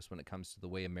tumultuous when it comes to the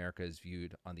way America is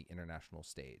viewed on the international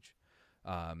stage.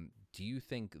 Do you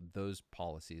think those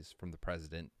policies from the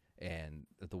president and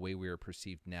the way we are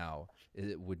perceived now,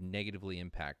 it would negatively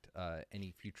impact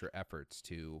any future efforts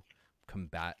to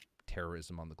combat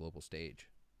terrorism on the global stage?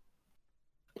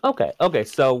 Okay.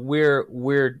 So we're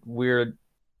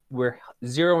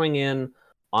zeroing in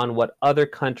on what other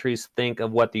countries think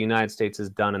of what the United States has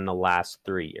done in the last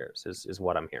 3 years, is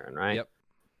what I'm hearing, right? Yep.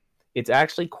 It's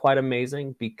actually quite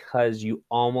amazing because you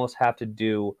almost have to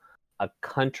do a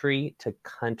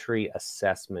country-to-country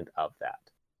assessment of that.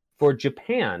 For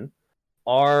Japan,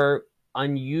 our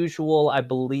unusual, I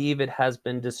believe it has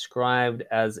been described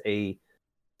as a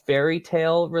fairy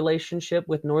tale relationship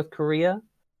with North Korea,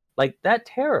 like that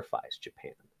terrifies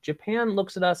Japan. Japan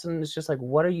looks at us and is just like,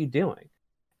 what are you doing?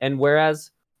 And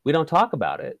whereas we don't talk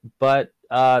about it, but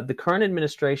the current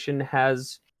administration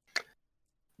has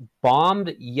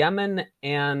bombed Yemen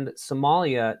and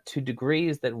Somalia to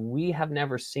degrees that we have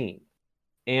never seen.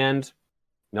 And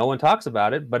no one talks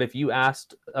about it, but if you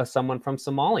asked someone from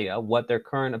Somalia what their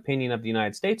current opinion of the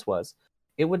United States was,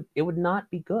 it would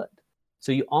not be good.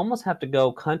 So you almost have to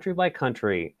go country by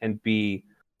country and be,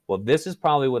 well, this is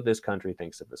probably what this country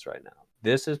thinks of us right now.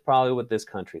 This is probably what this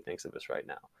country thinks of us right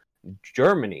now.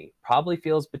 Germany probably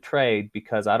feels betrayed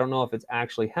because I don't know if it's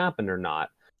actually happened or not,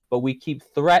 but we keep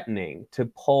threatening to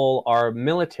pull our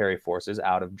military forces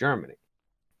out of Germany.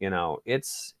 You know, it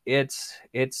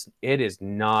is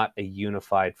not a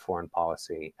unified foreign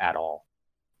policy at all.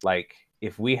 Like,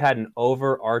 if we had an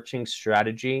overarching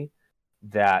strategy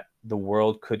that the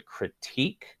world could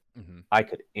critique, I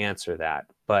could answer that.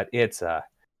 But it's a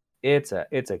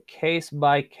case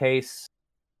by case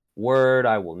word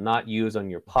I will not use on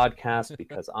your podcast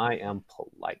because I am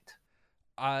polite.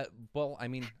 Well, I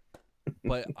mean,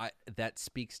 but that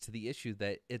speaks to the issue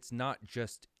that it's not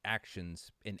just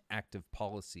actions and active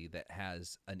policy that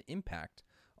has an impact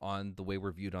on the way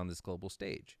we're viewed on this global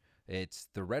stage. It's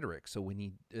the rhetoric. So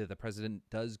when the president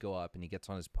does go up and he gets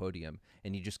on his podium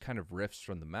and he just kind of riffs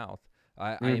from the mouth,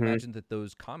 I imagine that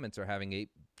those comments are having a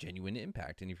genuine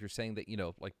impact. And if you're saying that,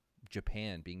 like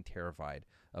Japan being terrified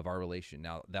of our relation,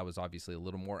 now that was obviously a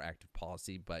little more active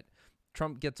policy, but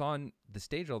Trump gets on the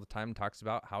stage all the time and talks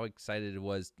about how excited it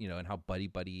was, and how buddy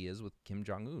he is with Kim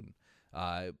Jong-un.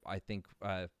 I think,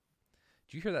 did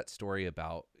you hear that story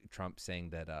about Trump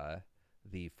saying that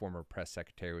the former press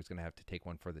secretary was going to have to take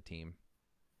one for the team?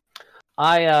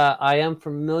 I am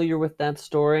familiar with that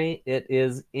story. It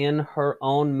is in her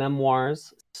own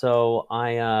memoirs. So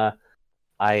I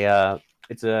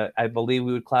believe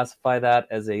we would classify that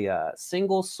as a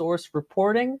single source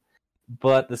reporting.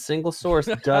 But the single source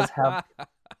does have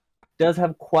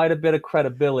quite a bit of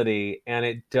credibility, and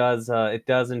it does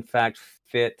in fact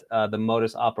fit the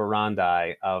modus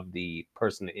operandi of the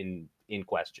person in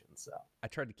question. So I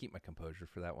tried to keep my composure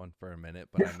for that one for a minute,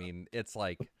 but I mean, it's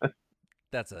like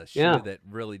that's a shoe that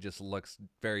really just looks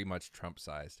very much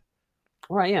Trump-sized.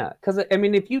 Right? Yeah, because I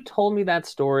mean, if you told me that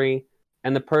story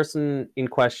and the person in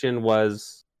question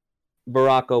was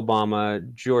Barack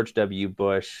Obama, George W.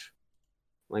 Bush.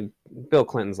 Like, Bill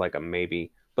Clinton's like a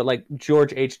maybe, but like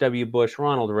George H.W. Bush,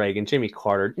 Ronald Reagan, Jimmy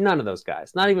Carter, none of those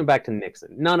guys, not even back to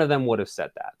Nixon, none of them would have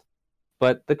said that.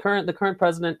 But the current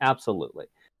president, absolutely.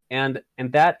 And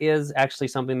that is actually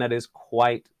something that is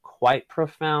quite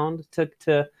profound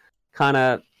to kind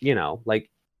of, like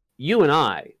you and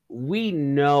I, we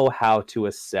know how to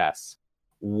assess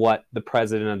what the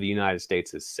president of the United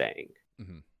States is saying.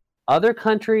 Mm-hmm. Other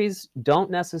countries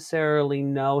don't necessarily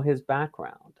know his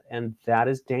background, and that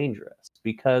is dangerous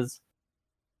because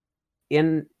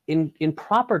in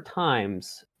proper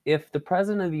times, if the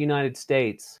president of the United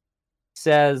States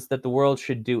says that the world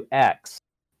should do X,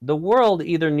 the world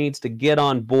either needs to get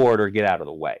on board or get out of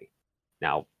the way.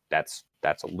 Now, that's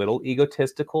a little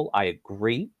egotistical, I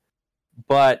agree,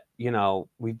 but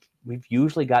we've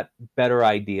usually got better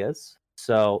ideas.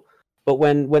 So, but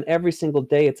when every single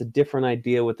day it's a different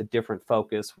idea with a different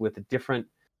focus, with a different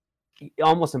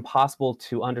almost impossible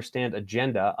to understand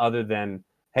agenda other than,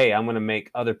 hey, I'm going to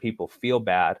make other people feel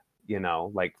bad.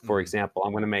 Like, for example,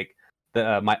 I'm going to make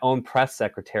my own press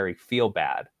secretary feel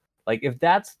bad. Like, if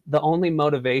that's the only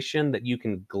motivation that you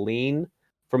can glean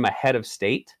from a head of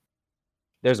state,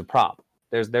 there's a problem.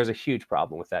 There's a huge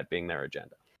problem with that being their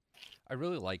agenda. I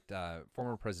really liked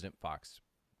former President Fox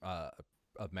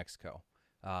of Mexico.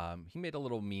 He made a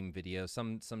little meme video,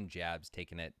 some jabs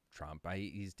taken at Trump.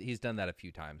 He's done that a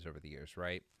few times over the years,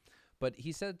 right? But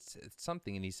he said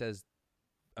something, and he says,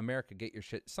 "America, get your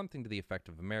shit," something to the effect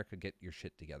of, "America, get your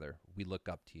shit together. We look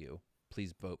up to you.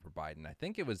 Please vote for Biden." I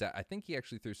think it was that. I think he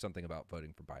actually threw something about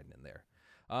voting for Biden in there.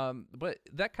 But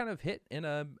that kind of hit in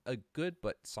a good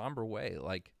but somber way.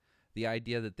 Like, the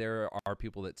idea that there are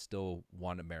people that still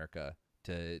want America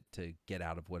to get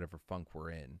out of whatever funk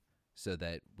we're in, so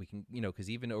that we can, because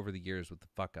even over the years with the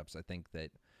fuck ups, I think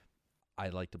that I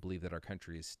like to believe that our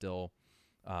country is still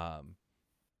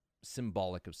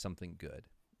symbolic of something good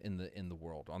in the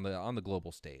world, on the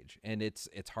global stage, and it's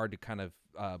hard to kind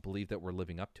of believe that we're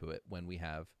living up to it when we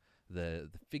have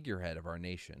the figurehead of our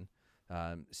nation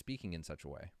speaking in such a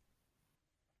way.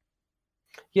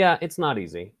 Yeah, it's not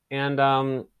easy, and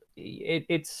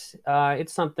it's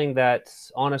something that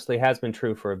honestly has been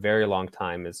true for a very long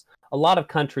time. Is a lot of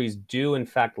countries do in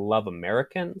fact love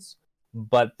Americans,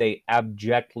 but they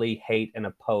abjectly hate and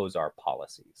oppose our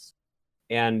policies.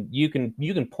 And you can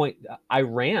point.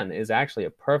 Iran is actually a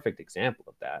perfect example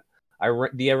of that.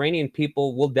 The Iranian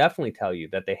people will definitely tell you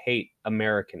that they hate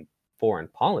American foreign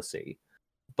policy,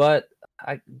 but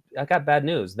I got bad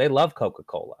news. They love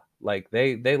Coca-Cola. Like,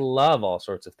 they love all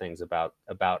sorts of things about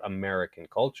American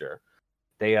culture.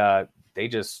 They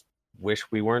just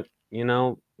wish we weren't,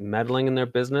 meddling in their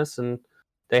business, and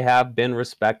they have been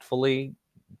respectfully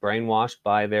brainwashed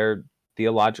by their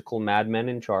theological madmen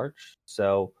in charge.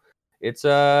 So it's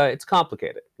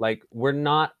complicated. Like, we're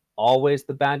not always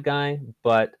the bad guy,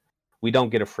 but we don't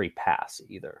get a free pass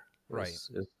either. Right.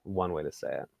 Is one way to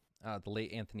say it. The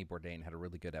late Anthony Bourdain had a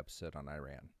really good episode on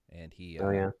Iran, and he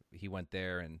went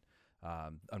there, and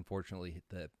unfortunately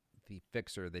the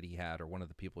fixer that he had, or one of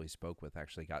the people he spoke with,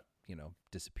 actually got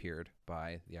disappeared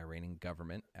by the Iranian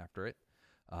government after it.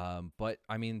 But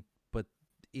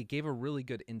it gave a really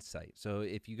good insight. So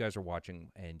if you guys are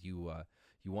watching and you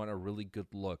want a really good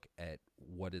look at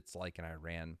what it's like in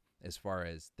Iran as far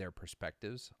as their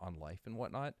perspectives on life and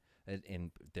whatnot,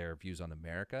 and their views on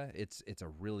America, it's a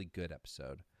really good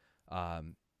episode.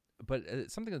 But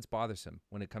something that's bothersome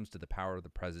when it comes to the power of the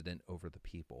president over the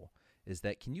people is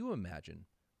that, can you imagine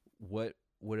what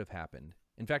would have happened?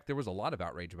 In fact, there was a lot of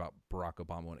outrage about Barack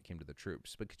Obama when it came to the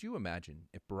troops. But could you imagine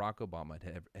if Barack Obama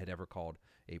had ever called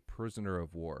a prisoner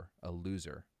of war a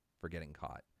loser for getting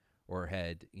caught, or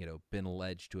had been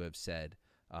alleged to have said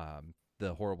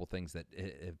the horrible things that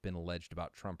have been alleged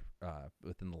about Trump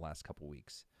within the last couple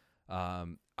weeks?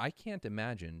 I can't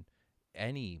imagine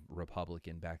any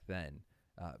Republican back then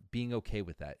being okay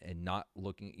with that and not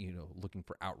looking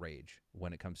for outrage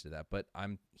when it comes to that. But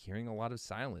I'm hearing a lot of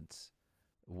silence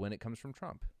when it comes from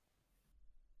Trump.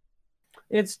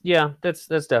 That's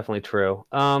definitely true.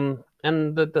 And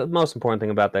the most important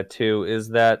thing about that too is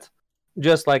that,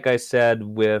 just like I said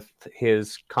with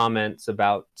his comments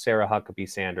about Sarah Huckabee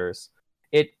Sanders,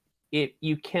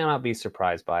 you cannot be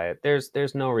surprised by it.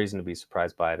 There's no reason to be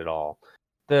surprised by it at all.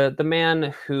 The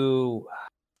man who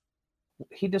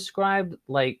he described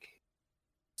like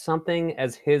something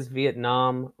as his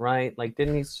Vietnam, right? Like,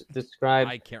 didn't he describe?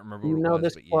 I can't remember what it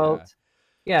was, but quote?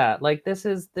 Yeah, like this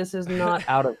is not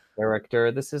out of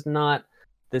character. This is not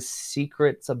the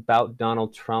secrets about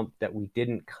Donald Trump that we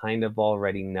didn't kind of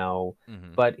already know.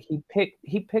 Mm-hmm. But he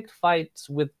picked fights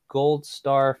with Gold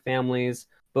Star families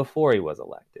before he was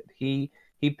elected. He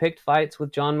picked fights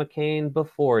with John McCain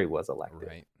before he was elected.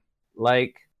 Right.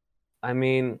 Like, I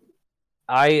mean,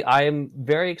 I am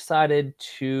very excited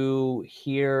to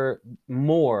hear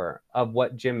more of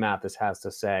what Jim Mathis has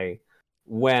to say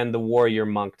when the warrior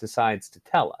monk decides to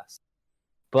tell us.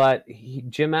 But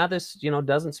Jim Mathis,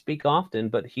 doesn't speak often,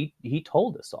 but he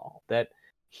told us all that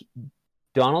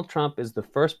Donald Trump is the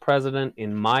first president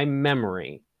in my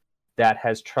memory that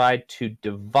has tried to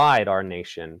divide our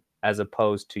nation as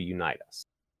opposed to unite us.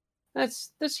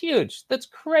 That's huge. That's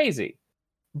crazy.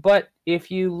 But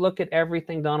if you look at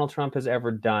everything Donald Trump has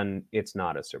ever done, it's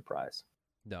not a surprise.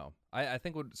 No, I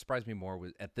think what surprised me more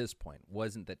was, at this point,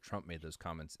 wasn't that Trump made those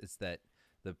comments. It's that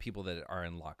the people that are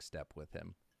in lockstep with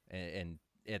him, and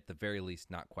at the very least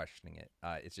not questioning it.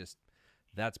 It's just,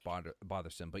 that's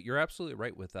bothersome. But you're absolutely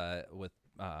right with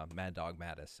Mad Dog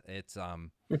Mattis. It's there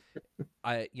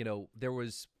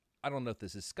was, I don't know if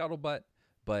this is scuttlebutt,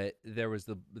 but there was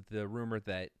the rumor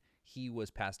that he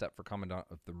was passed up for commandant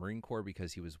of the Marine Corps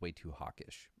because he was way too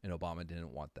hawkish, and Obama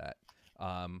didn't want that,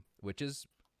 which is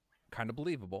kind of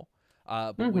believable.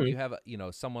 But when you have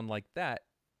someone like that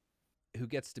who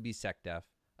gets to be SecDef,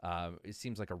 it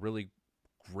seems like a really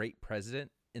great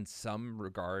president in some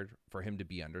regard for him to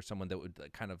be under, someone that would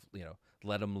kind of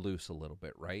let him loose a little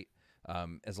bit, right?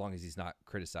 As long as he's not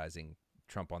criticizing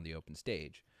Trump on the open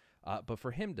stage. But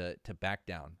for him to back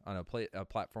down on a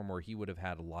platform where he would have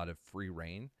had a lot of free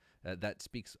reign, that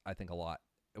speaks, I think, a lot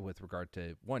with regard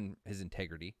to, one, his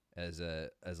integrity as a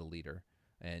leader,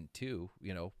 and two,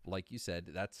 like you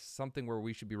said, that's something where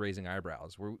we should be raising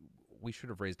eyebrows. We should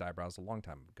have raised eyebrows a long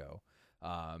time ago.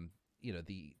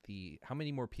 The how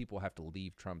many more people have to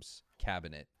leave Trump's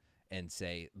cabinet and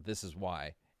say, this is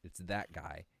why, it's that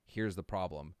guy, here's the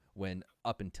problem, when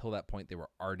up until that point they were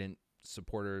ardent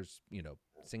supporters,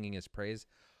 singing his praise.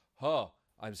 Oh,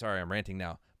 I'm sorry, I'm ranting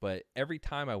now, but every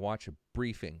time I watch a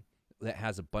briefing that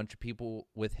has a bunch of people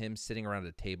with him sitting around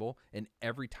a table, and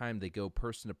every time they go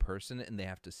person to person and they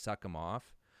have to suck him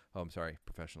off, oh, I'm sorry,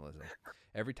 professionalism.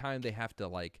 Every time they have to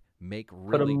make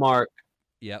really put a mark.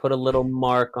 Yeah. Put a little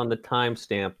mark on the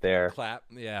timestamp there. Clap.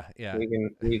 Yeah.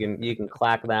 You can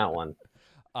clack that one.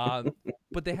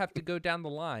 But they have to go down the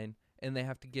line and they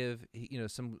have to give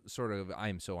some sort of, I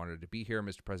am so honored to be here,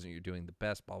 Mr. President, you're doing the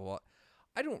best, blah blah blah.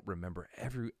 I don't remember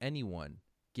anyone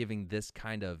giving this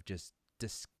kind of just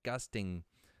disgusting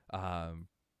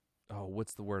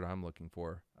what's the word I'm looking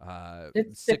for?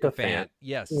 It's sycophant.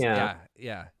 Yes.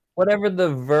 Yeah. Whatever the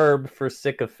verb for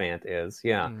sycophant is,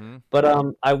 yeah. Mm-hmm. But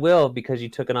I will, because you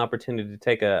took an opportunity to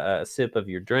take a sip of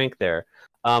your drink there.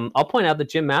 I'll point out that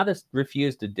Jim Mattis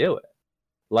refused to do it.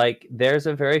 There's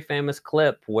a very famous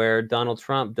clip where Donald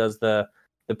Trump does the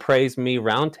praise me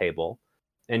roundtable,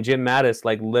 and Jim Mattis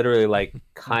literally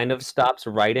kind of stops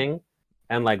writing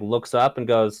and looks up and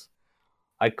goes,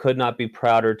 "I could not be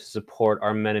prouder to support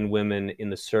our men and women in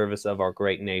the service of our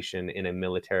great nation in a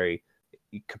military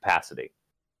capacity."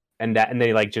 And then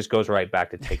he just goes right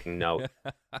back to taking note.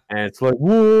 And it's like,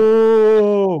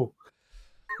 whoa!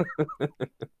 Oh,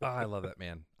 I love that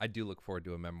man. I do look forward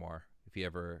to a memoir if he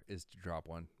ever is to drop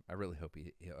one. I really hope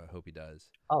he does.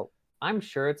 Oh, I'm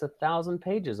sure it's 1,000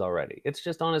 pages already. It's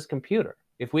just on his computer.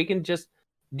 If we can just,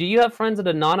 do you have friends at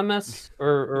Anonymous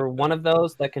or one of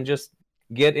those that can just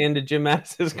get into Jim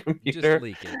Mattis's computer? Just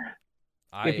leak it.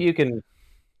 If you can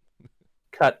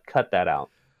cut that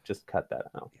out, just cut that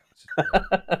out.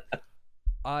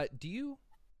 How do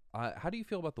you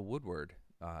feel about the Woodward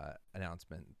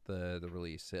announcement, the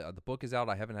release? The book is out.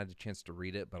 I haven't had a chance to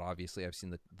read it, but obviously I've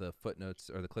seen the footnotes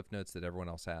or the cliff notes that everyone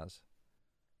else has.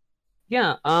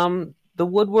 Yeah, the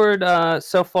Woodward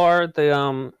so far,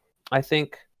 I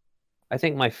think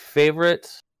my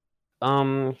favorite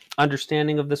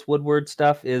understanding of this Woodward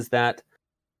stuff is that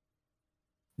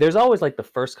there's always the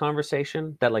first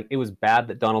conversation that it was bad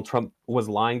that Donald Trump was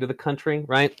lying to the country,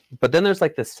 right? But then there's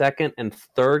the second and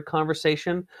third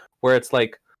conversation where it's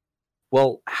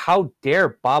well, how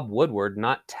dare Bob Woodward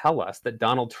not tell us that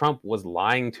Donald Trump was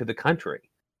lying to the country?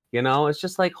 It's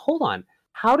just hold on.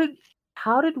 How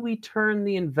did we turn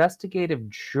the investigative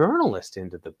journalist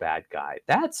into the bad guy?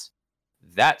 That's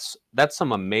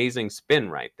some amazing spin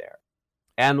right there.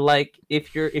 And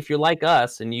if you're like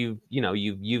us and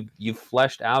you've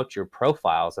fleshed out your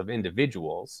profiles of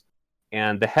individuals,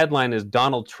 and the headline is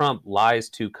Donald Trump lies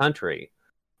to country,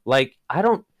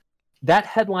 that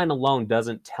headline alone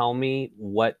doesn't tell me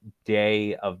what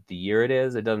day of the year it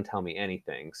is. It doesn't tell me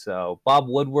anything. So Bob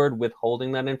Woodward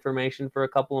withholding that information for a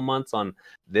couple of months on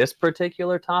this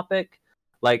particular topic,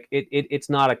 it's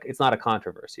not a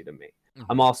controversy to me.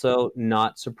 Mm-hmm. I'm also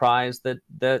not surprised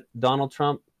that Donald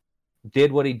Trump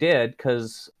did what he did,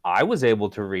 because I was able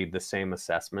to read the same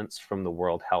assessments from the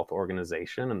World Health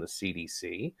Organization and the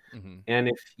CDC. Mm-hmm. And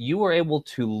if you were able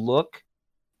to look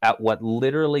at what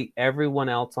literally everyone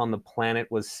else on the planet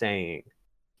was saying,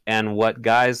 and what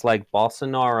guys like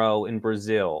Bolsonaro in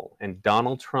Brazil and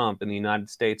Donald Trump in the United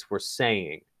States were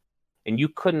saying, and you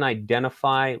couldn't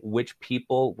identify which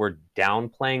people were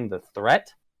downplaying the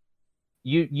threat,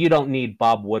 you don't need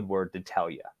Bob Woodward to tell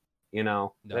you.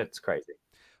 No. That's crazy.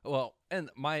 Well,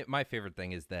 and my favorite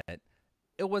thing is that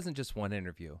it wasn't just one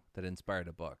interview that inspired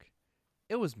a book.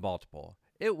 It was multiple.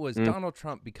 It was Donald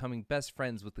Trump becoming best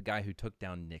friends with the guy who took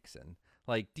down Nixon.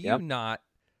 You not...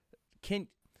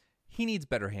 He needs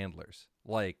better handlers.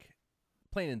 Plain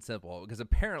and simple. Because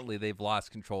apparently they've lost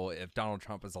control if Donald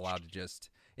Trump is allowed to just...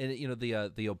 And,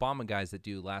 the Obama guys that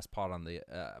do Last Pod on the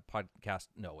podcast...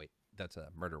 No, wait. That's a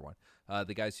murder one.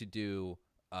 The guys who do...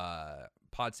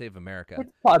 Pod Save America.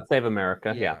 It's Pod Save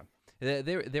America, yeah.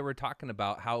 They were talking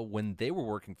about how when they were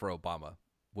working for Obama,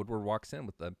 Woodward walks in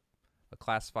with a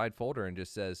classified folder and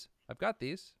just says, "I've got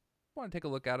these. Want to take a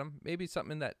look at them? Maybe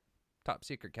something in that top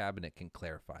secret cabinet can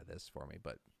clarify this for me,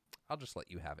 but I'll just let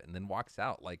you have it." And then walks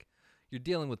out. Like, you're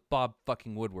dealing with Bob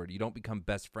fucking Woodward. You don't become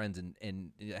best friends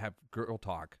and have girl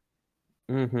talk.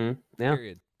 Mm-hmm. Yeah.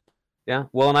 Period. Yeah.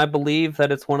 Well, and I believe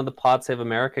that it's one of the Pod Save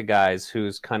America guys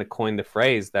who's kind of coined the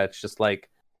phrase that's just like,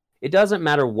 it doesn't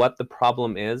matter what the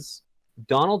problem is.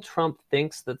 Donald Trump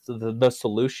thinks that the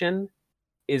solution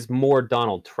is more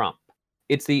Donald Trump.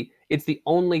 It's the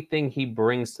only thing he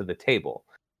brings to the table.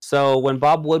 So when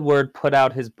Bob Woodward put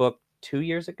out his book 2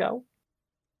 years ago,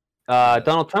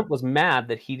 Donald Trump was mad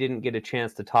that he didn't get a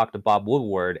chance to talk to Bob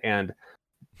Woodward. And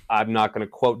I'm not going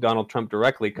to quote Donald Trump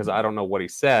directly because I don't know what he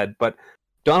said, but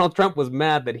Donald Trump was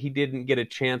mad that he didn't get a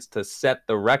chance to set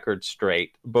the record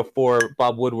straight before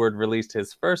Bob Woodward released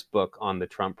his first book on the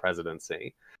Trump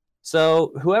presidency.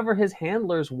 So whoever his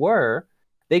handlers were,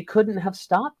 they couldn't have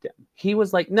stopped him. He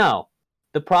was like, no,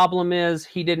 the problem is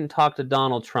he didn't talk to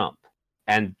Donald Trump.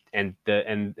 And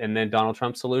then Donald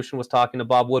Trump's solution was talking to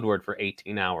Bob Woodward for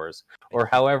 18 hours or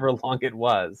however long it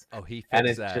was. Oh, he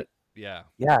fixed that. Just, yeah.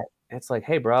 Yeah. It's like,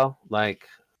 hey, bro, like,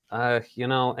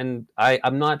 and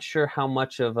I'm not sure how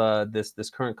much of this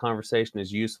current conversation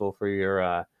is useful for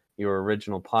your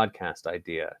original podcast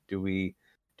idea. Do we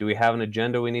have an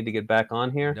agenda we need to get back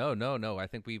on here? No. I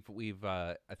think we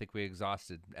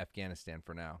exhausted Afghanistan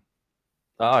for now.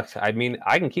 Oh, I mean,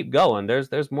 I can keep going.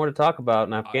 There's more to talk about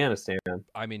in Afghanistan.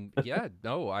 I mean, yeah,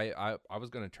 no, I was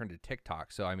going to turn to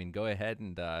TikTok. So I mean, go ahead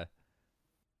and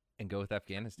go with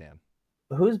Afghanistan.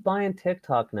 Who's buying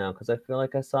TikTok now? Because I feel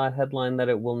like I saw a headline that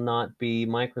it will not be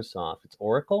Microsoft. It's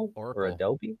Oracle or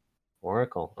Adobe?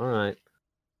 Oracle. All right.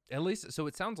 At least, so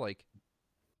it sounds like,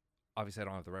 obviously I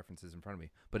don't have the references in front of me,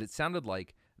 but it sounded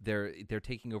like they're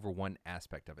taking over one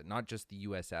aspect of it, not just the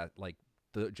U.S.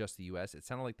 Just the U.S. It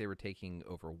sounded like they were taking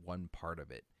over one part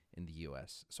of it in the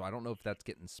U.S. So I don't know if that's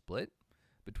getting split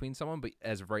between someone, but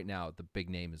as of right now, the big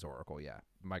name is Oracle. Yeah,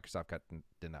 Microsoft got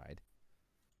denied.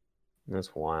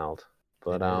 That's wild.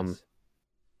 But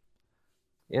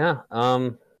yeah,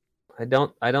 I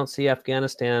don't see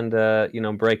Afghanistan,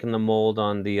 breaking the mold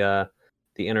on the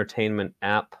entertainment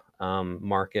app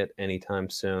market anytime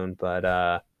soon. But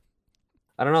I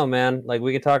don't know, man. Like,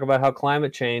 we could talk about how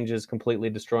climate change is completely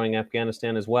destroying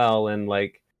Afghanistan as well, and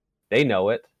like, they know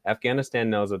it. Afghanistan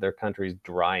knows that their country's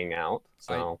drying out.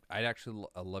 So I'd actually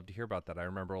love to hear about that. I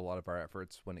remember a lot of our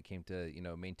efforts when it came to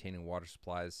maintaining water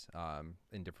supplies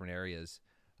in different areas.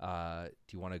 Do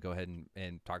you want to go ahead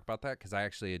and talk about that? Because I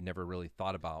actually had never really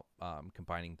thought about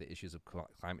combining the issues of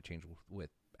climate change with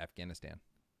Afghanistan.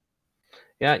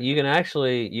 Yeah, you can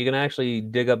actually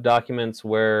dig up documents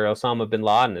where Osama bin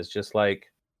Laden is just like,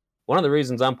 one of the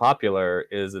reasons I'm popular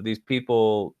is that these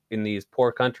people in these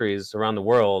poor countries around the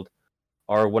world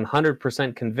are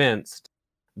 100% convinced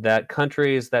that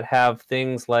countries that have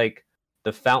things like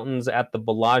the fountains at the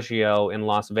Bellagio in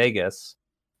Las Vegas,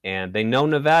 and they know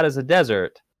Nevada's a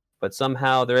desert, but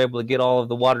somehow they're able to get all of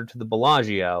the water to the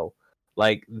Bellagio.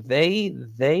 Like, they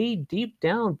deep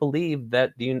down believe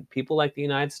that people like the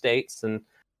United States and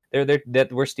that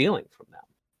we're stealing from them,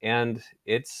 and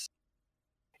it's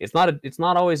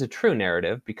not always a true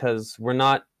narrative, because we're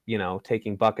not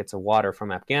taking buckets of water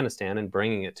from Afghanistan and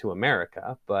bringing it to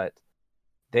America, but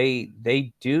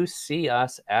they do see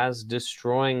us as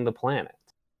destroying the planet,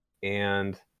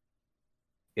 and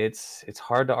it's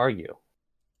hard to argue,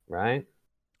 right?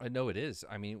 I know it is.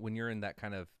 I mean, when you're in that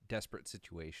kind of desperate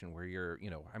situation where you're,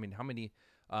 I mean, how many,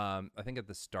 I think at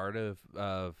the start of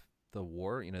the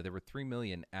war, there were 3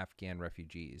 million Afghan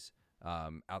refugees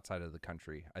outside of the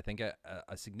country. I think a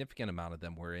significant amount of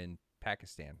them were in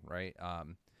Pakistan, right?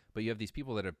 But you have these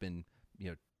people that have been,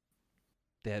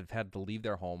 they have had to leave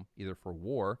their home either for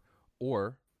war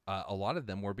or a lot of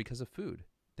them were because of food.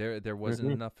 There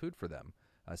wasn't enough food for them.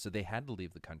 So they had to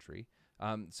leave the country.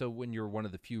 So when you're one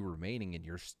of the few remaining and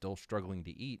you're still struggling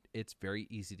to eat, it's very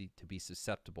easy to be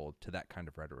susceptible to that kind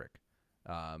of rhetoric.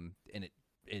 And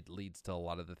it leads to a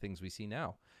lot of the things we see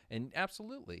now. And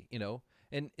absolutely,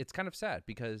 and it's kind of sad,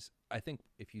 because I think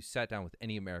if you sat down with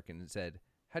any American and said,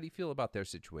 how do you feel about their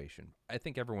situation? I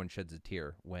think everyone sheds a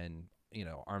tear when,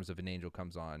 Arms of an Angel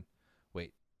comes on.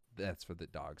 Wait, that's for the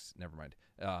dogs. Never mind.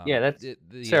 Yeah, that's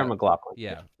Sarah McLachlan.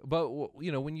 Yeah. But,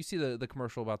 when you see the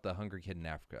commercial about the hungry kid in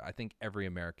Africa, I think every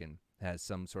American has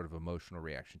some sort of emotional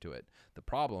reaction to it. The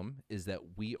problem is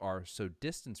that we are so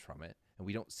distanced from it, and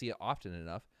we don't see it often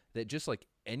enough, that just like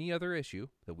any other issue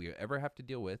that we ever have to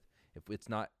deal with, if it's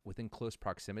not within close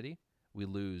proximity, we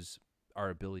lose our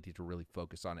ability to really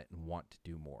focus on it and want to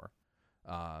do more.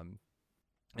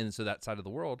 And so that side of the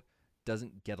world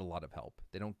doesn't get a lot of help.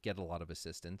 They don't get a lot of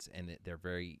assistance, and they're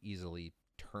very easily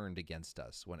turned against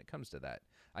us when it comes to that.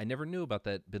 I never knew about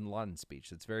that Bin Laden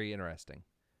speech. It's very interesting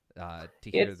to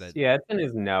hear that. Yeah, it's in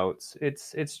his notes.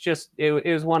 It's just it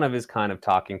was one of his kind of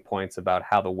talking points about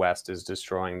how the West is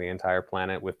destroying the entire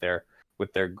planet with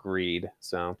their greed.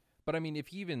 So, But I mean, if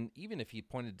he even if he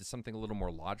pointed to something a little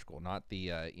more logical, not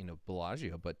the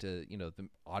Bellagio, but to the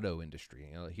auto industry.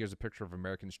 Here's a picture of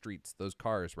American streets. Those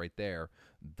cars right there,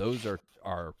 those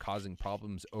are causing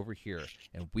problems over here,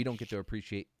 and we don't get to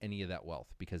appreciate any of that wealth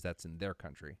because that's in their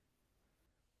country.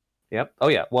 Yep. Oh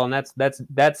yeah. Well, and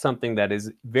that's something that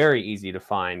is very easy to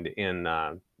find in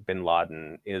Bin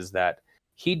Laden, is that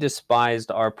he despised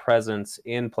our presence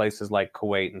in places like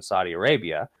Kuwait and Saudi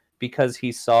Arabia because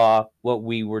he saw what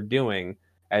we were doing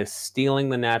as stealing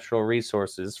the natural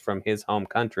resources from his home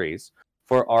countries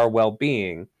for our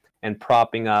well-being and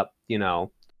propping up,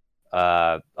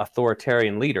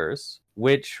 authoritarian leaders,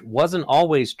 which wasn't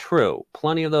always true.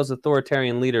 Plenty of those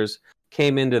authoritarian leaders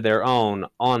came into their own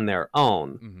on their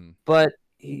own. Mm-hmm. But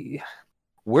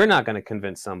we're not going to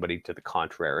convince somebody to the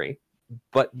contrary.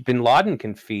 But Bin Laden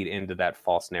can feed into that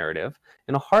false narrative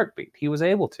in a heartbeat. He was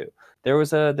able to. There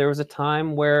was a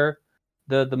time where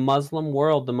the Muslim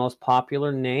world, the most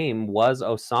popular name was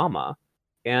Osama,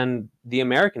 and the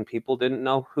American people didn't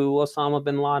know who Osama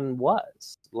bin Laden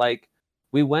was. Like,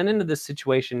 we went into this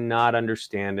situation not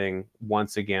understanding,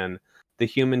 once again, the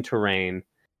human terrain,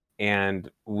 and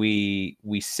we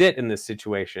sit in this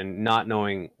situation not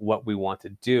knowing what we want to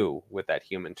do with that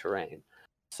human terrain.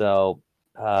 So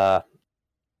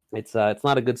it's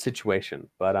not a good situation.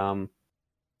 But I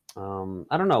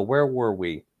don't know, where were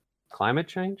we? Climate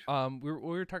change? We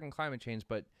were talking climate change,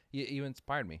 but you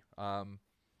inspired me.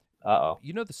 Uh-oh.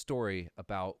 You know the story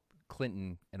about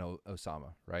Clinton and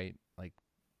Osama, right? Like,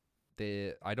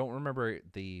 I don't remember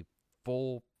the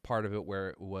full part of it where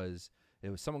it was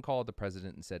someone called the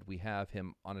president and said, we have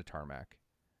him on a tarmac,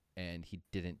 and he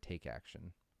didn't take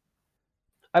action.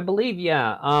 I believe,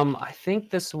 yeah. I think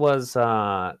this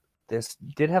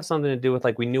did have something to do with,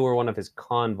 like, we knew where one of his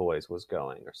convoys was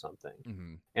going or something.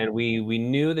 Mm-hmm. And we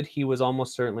knew that he was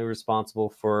almost certainly responsible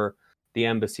for the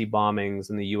embassy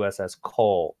bombings in the USS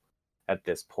Cole at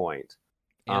this point.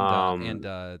 I'm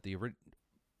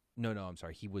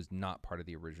sorry, he was not part of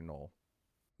the original,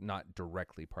 not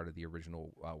directly part of the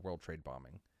original World Trade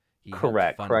bombing. He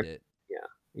correct. It.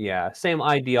 Yeah, same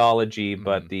ideology, Mm-hmm.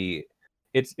 but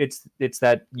it's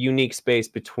that unique space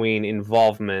between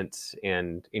involvement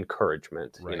and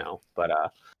encouragement, right.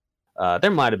 But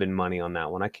there might have been money on that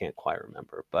one. I can't quite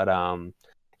remember, but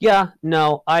yeah,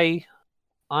 no, I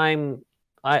don't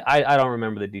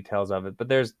remember the details of it, but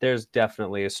there's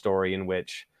definitely a story in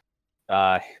which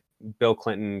Bill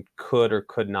Clinton could or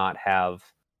could not have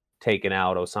taken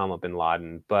out Osama bin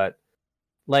Laden, but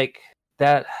like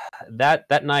that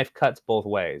knife cuts both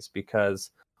ways, because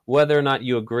whether or not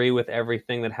you agree with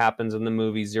everything that happens in the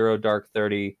movie Zero Dark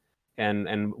 30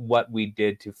 and what we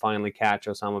did to finally catch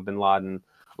Osama bin Laden,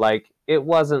 like, it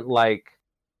wasn't like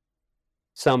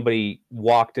somebody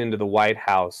walked into the White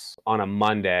House on a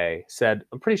Monday, said,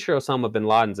 I'm pretty sure Osama bin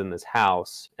Laden's in this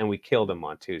house, and we killed him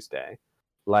on Tuesday.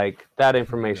 Like, that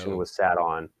information was sat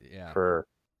on for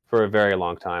a very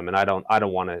long time, and I don't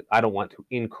want to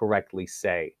incorrectly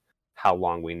say how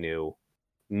long we knew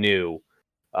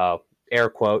air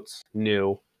quotes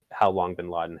knew how long bin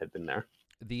Laden had been there.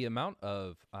 The amount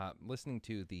of listening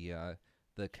to the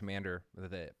commander,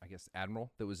 the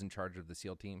admiral that was in charge of the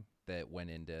SEAL team that went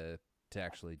in to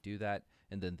actually do that,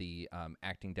 and then the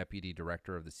acting deputy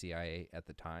director of the CIA at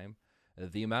the time,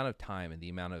 the amount of time and the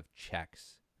amount of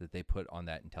checks that they put on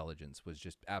that intelligence was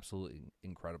just absolutely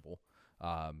incredible.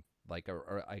 A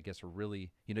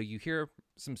really, you hear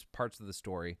some parts of the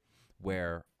story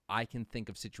where I can think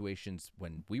of situations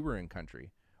when we were in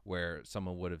country where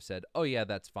someone would have said, oh yeah,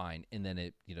 that's fine, and then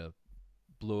it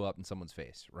blew up in someone's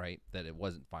face, right? That it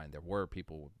wasn't fine. There were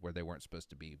people where they weren't supposed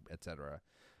to be, etc.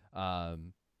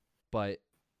 But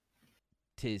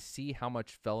to see how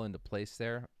much fell into place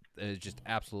there is just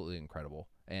absolutely incredible,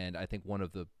 and I think one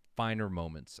of the finer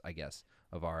moments, I guess,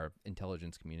 of our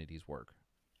intelligence community's work.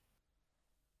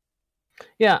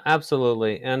 Yeah,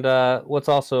 absolutely. And what's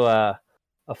also a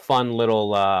fun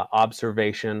little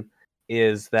observation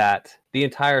is that the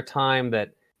entire time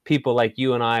that people like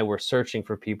you and I were searching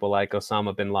for people like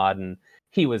Osama bin Laden,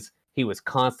 he was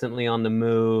constantly on the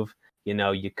move.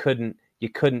 You couldn't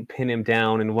pin him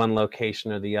down in one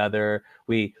location or the other.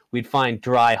 We'd find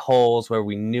dry holes where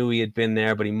we knew he had been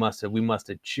there, but we must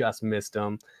have just missed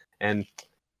him. And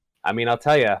I mean, I'll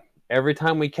tell you, every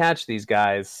time we catch these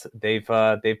guys, they've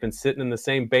been sitting in the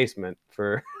same basement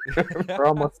for for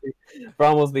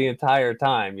almost the entire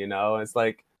time. It's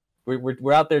like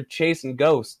we're out there chasing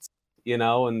ghosts,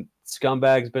 and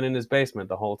scumbag's been in his basement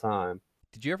the whole time.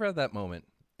 Did you ever have that moment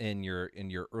in your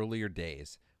earlier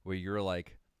days where you're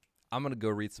like, I'm gonna go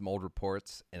read some old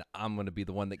reports and I'm gonna be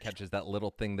the one that catches that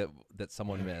little thing that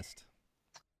someone missed?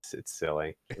 It's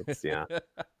silly. It's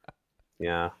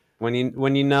yeah. When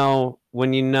you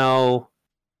know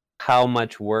how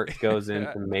much work goes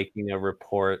into making a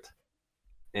report,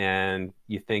 and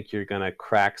you think you're gonna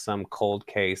crack some cold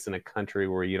case in a country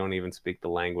where you don't even speak the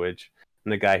language,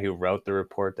 and the guy who wrote the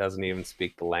report doesn't even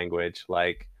speak the language,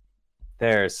 like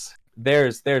there's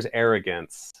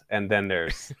arrogance, and then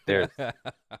there's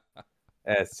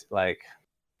it's like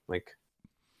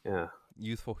yeah,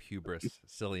 youthful hubris,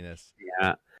 silliness.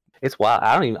 yeah. It's wild.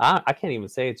 I can't even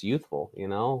say it's youthful,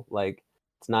 like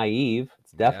it's naive.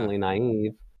 It's definitely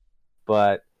naive.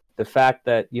 But the fact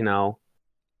that,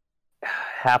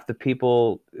 half the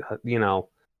people, it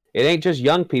ain't just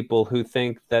young people who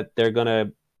think that they're going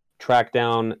to track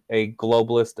down a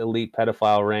globalist elite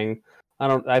pedophile ring.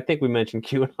 I think we mentioned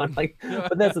QAnon,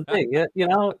 but that's the thing,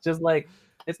 just like,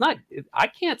 it's not, I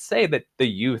can't say that the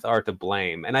youth are to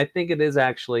blame. And I think it is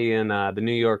actually in the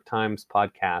New York Times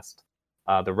podcast,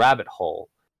 The Rabbit Hole,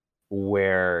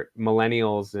 where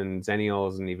millennials and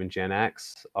zennials and even Gen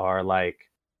X are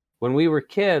like, when we were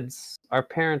kids, our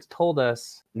parents told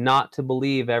us not to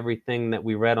believe everything that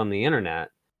we read on the internet.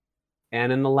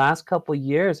 And in the last couple of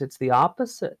years, it's the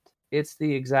opposite. It's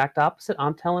the exact opposite.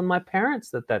 I'm telling my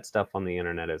parents that stuff on the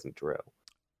internet isn't true.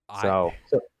 So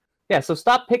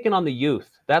stop picking on the youth.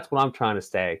 That's what I'm trying to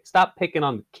say. Stop picking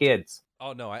on the kids.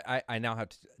 Oh no, I now have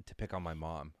to pick on my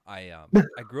mom. I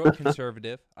grew up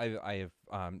conservative. I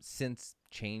have since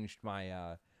changed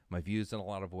my my views in a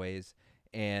lot of ways,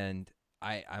 and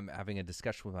I'm having a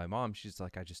discussion with my mom. She's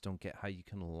like, I just don't get how you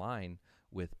can align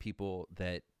with people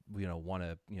that want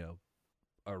to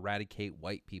eradicate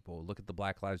white people. Look at the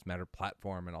Black Lives Matter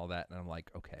platform and all that, and I'm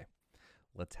like, okay,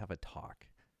 let's have a talk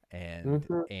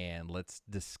and let's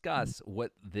discuss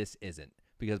what this isn't,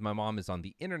 because my mom is on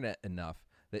the internet enough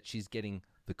that she's getting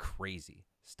the crazy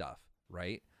stuff,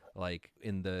 right? Like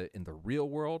in the real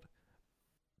world,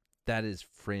 that is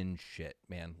fringe shit,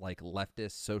 man. Like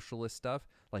leftist, socialist stuff.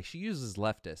 Like she uses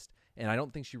leftist, and I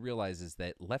don't think she realizes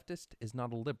that leftist is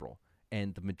not a liberal,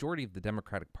 and the majority of the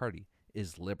Democratic Party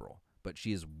is liberal. But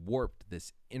she has warped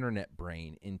this internet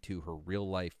brain into her real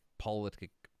life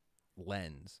politic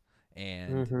lens,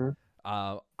 and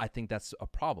I think that's a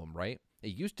problem, right?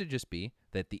 It used to just be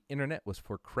that the internet was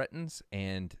for cretins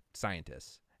and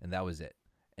scientists, and that was it.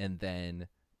 And then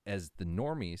as the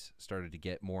normies started to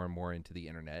get more and more into the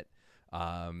internet,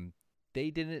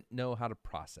 they didn't know how to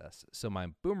process. So my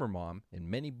boomer mom, and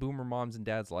many boomer moms and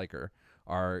dads like her,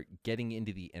 are getting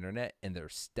into the internet, and they're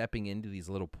stepping into these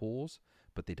little pools,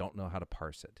 but they don't know how to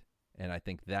parse it. And I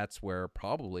think that's where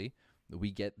probably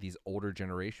we get these older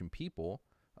generation people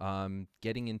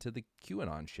getting into the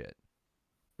QAnon shit.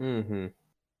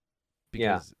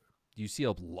 Because you see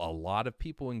a lot of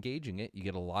people engaging it. You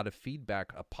get a lot of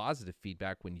feedback, a positive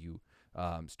feedback, when you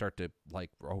start to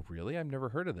like, oh, really? I've never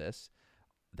heard of this.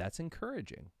 That's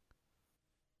encouraging.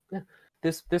 Yeah.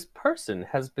 This person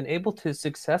has been able to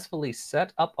successfully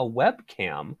set up a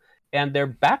webcam, and their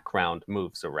background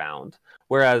moves around.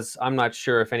 Whereas I'm not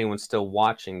sure if anyone's still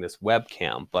watching this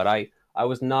webcam, but I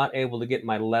was not able to get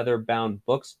my leather-bound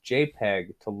books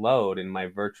JPEG to load in my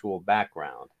virtual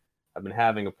background. I've been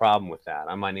having a problem with that.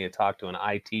 I might need to talk to an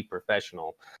IT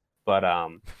professional. But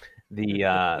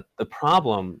the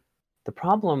problem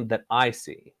that I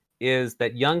see is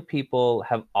that young people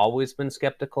have always been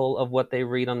skeptical of what they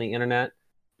read on the internet,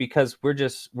 because we're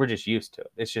just used to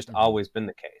it. It's just always been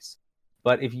the case.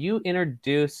 But if you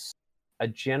introduce a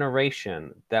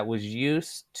generation that was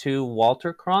used to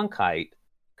Walter Cronkite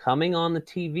coming on the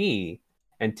TV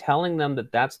and telling them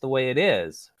that that's the way it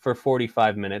is for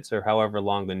 45 minutes or however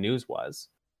long the news was,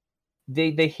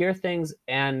 they hear things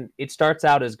and it starts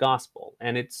out as gospel.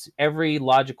 And it's every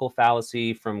logical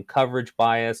fallacy from coverage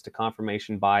bias to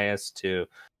confirmation bias to,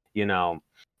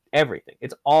 everything.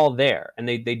 It's all there. And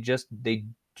they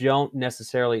don't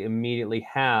necessarily immediately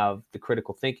have the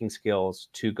critical thinking skills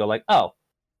to go like, oh,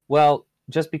 well,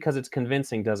 just because it's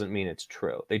convincing doesn't mean it's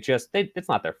true. It's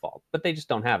not their fault, but they just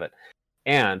don't have it.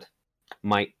 And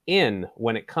my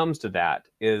when it comes to that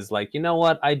is like, you know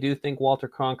what? I do think Walter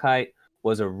Cronkite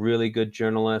was a really good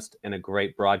journalist and a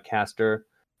great broadcaster.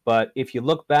 But if you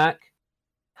look back,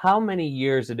 how many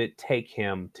years did it take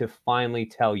him to finally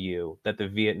tell you that the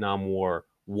Vietnam War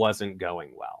wasn't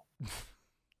going well?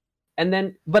 And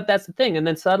then, but that's the thing. And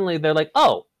then suddenly they're like,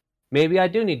 oh, maybe I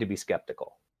do need to be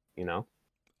skeptical, you know?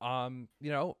 And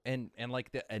like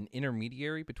an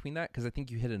intermediary between that, because I think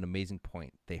you hit an amazing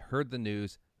point. They heard the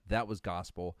news, that was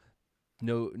gospel,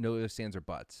 no ifs, ands, or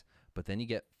buts. But then you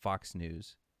get Fox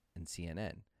News and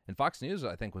CNN, and Fox News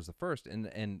I think was the first,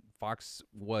 and Fox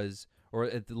was, or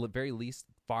at the very least,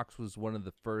 Fox was one of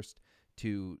the first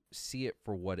to see it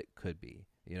for what it could be.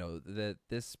 That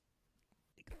this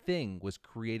thing was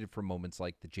created for moments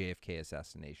like the JFK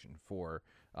assassination, for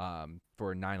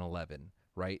 9/11.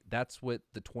 Right? That's what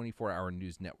the 24-hour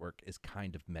news network is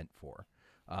kind of meant for.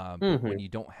 But when you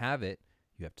don't have it,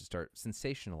 you have to start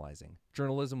sensationalizing.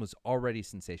 Journalism was already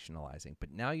sensationalizing,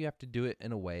 but now you have to do it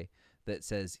in a way that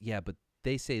says, yeah, but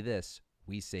they say this,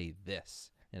 we say this,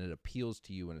 and it appeals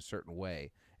to you in a certain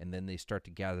way. And then they start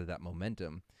to gather that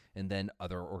momentum, and then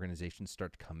other organizations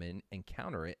start to come in and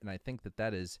counter it. And I think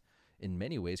that is, in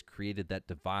many ways, created that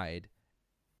divide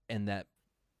and that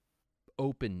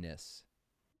openness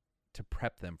to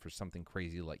prep them for something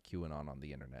crazy like QAnon on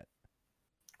the internet.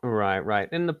 Right.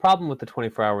 And the problem with the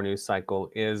 24-hour news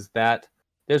cycle is that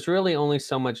there's really only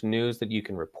so much news that you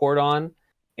can report on.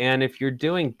 And if you're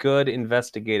doing good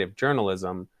investigative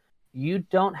journalism, you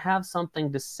don't have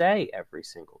something to say every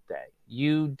single day.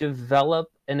 You develop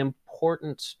an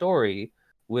important story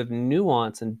with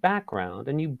nuance and background,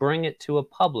 and you bring it to a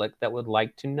public that would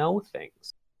like to know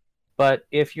things. But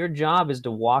if your job is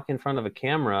to walk in front of a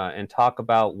camera and talk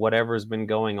about whatever's been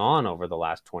going on over the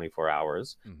last 24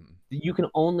 hours, you can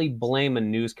only blame a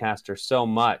newscaster so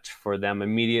much for them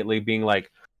immediately being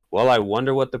like, well, I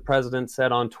wonder what the president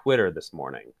said on Twitter this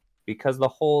morning, because the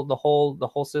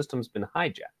whole system's been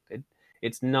hijacked.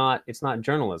 It's not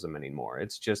journalism anymore.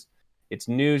 It's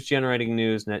news generating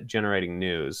news, net generating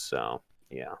news. So,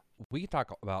 yeah. We can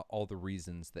talk about all the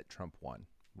reasons that Trump won,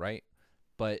 right?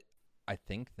 But I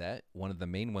think that one of the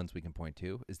main ones we can point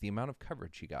to is the amount of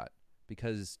coverage he got,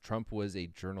 because Trump was a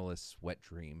journalist's wet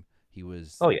dream. He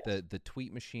was the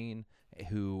tweet machine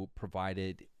who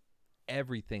provided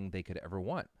everything they could ever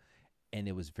want. And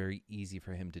it was very easy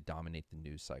for him to dominate the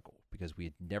news cycle because we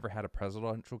had never had a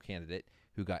presidential candidate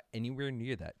who got anywhere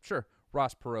near that. Sure,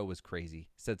 Ross Perot was crazy,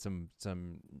 said some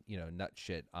nut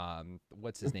shit.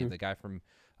 What's his name? The guy from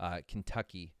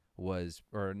Kentucky was,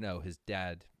 or no, his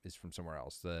dad is from somewhere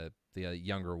else. The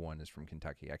younger one is from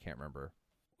Kentucky. I can't remember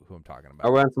who I'm talking about.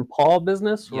 Around some Paul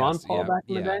business? Yes, Ron Paul back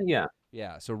in the day? Yeah.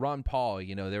 Yeah. So Ron Paul,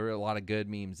 there were a lot of good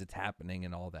memes that's happening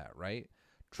and all that, right?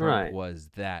 Trump was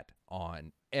that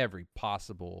on every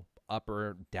possible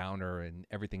upper, downer, and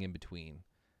everything in between.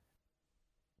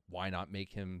 Why not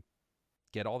make him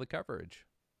get all the coverage?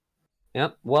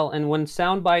 Yep. Well, and when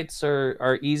sound bites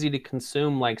are easy to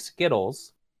consume like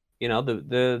Skittles,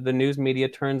 the news media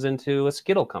turns into a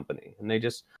Skittle company, and they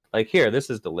just like, here, this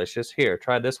is delicious. Here,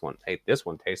 try this one. Hey, this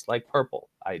one tastes like purple.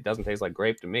 It doesn't taste like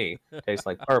grape to me. It tastes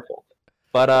like purple.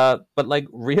 But like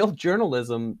real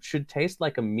journalism should taste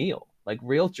like a meal. Like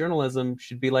real journalism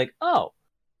should be like, oh,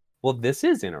 well, this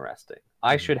is interesting.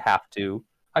 I should have to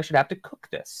cook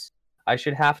this. I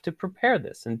should have to prepare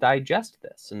this and digest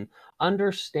this and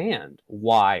understand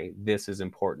why this is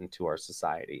important to our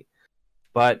society.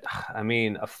 But I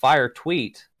mean, a fire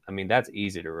tweet, that's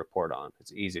easy to report on.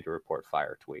 It's easy to report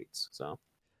fire tweets. So,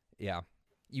 yeah,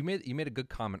 you made a good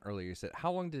comment earlier. You said,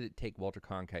 how long did it take Walter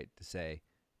Cronkite to say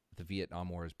the Vietnam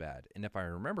War is bad? And if I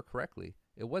remember correctly,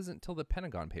 it wasn't until the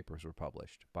Pentagon Papers were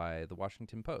published by the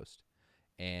Washington Post.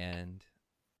 And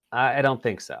I don't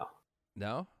think so.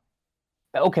 No?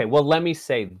 Okay, well, let me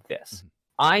say this.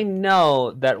 I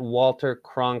know that Walter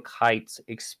Cronkite's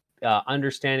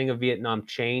understanding of Vietnam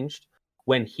changed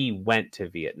when he went to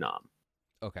Vietnam.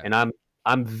 Okay. And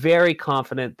I'm very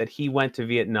confident that he went to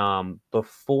Vietnam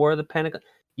before the Pentagon.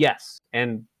 Yes,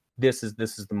 and this is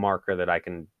the marker that I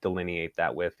can delineate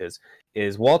that with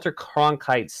is Walter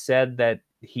Cronkite said that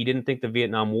he didn't think the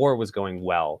Vietnam War was going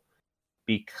well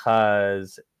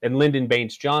because, and Lyndon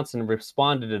Baines Johnson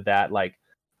responded to that like,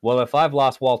 well, if I've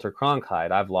lost Walter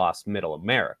Cronkite, I've lost Middle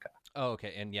America. Oh,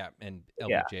 okay, and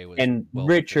LBJ was, and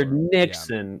Richard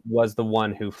Nixon was the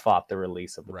one who fought the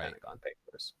release of the Pentagon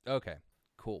Papers. Okay,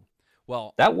 cool.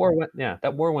 Well, that war went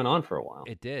on for a while.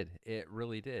 It did. It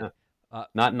really did.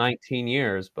 Not 19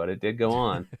 years, but it did go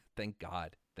on. Thank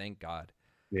God.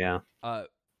 Yeah.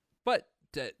 But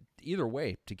either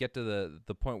way, to get to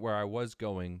the point where I was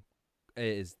going,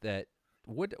 is that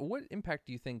what impact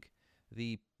do you think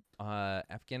the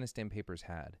Afghanistan papers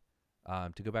had?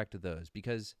 To go back to those,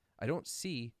 because I don't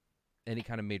see any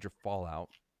kind of major fallout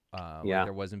like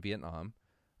there was in Vietnam.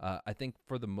 I think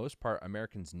for the most part,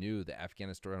 Americans knew the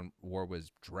Afghanistan war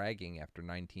was dragging after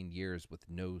 19 years with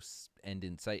no end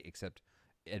in sight, except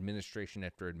administration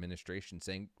after administration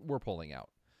saying we're pulling out.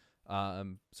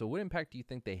 So what impact do you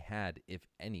think they had, if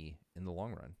any, in the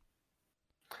long run?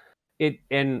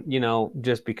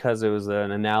 Just because it was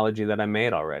an analogy that I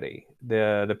made already,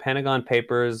 the Pentagon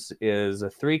Papers is a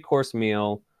 3-course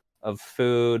meal of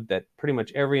food that pretty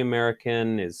much every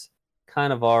American is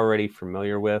kind of already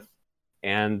familiar with,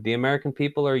 and the American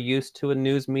people are used to a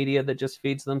news media that just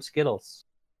feeds them Skittles.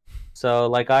 So,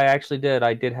 like I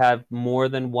did have more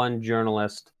than one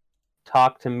journalist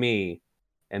talk to me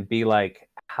and be like,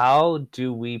 how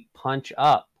do we punch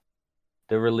up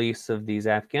the release of these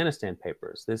Afghanistan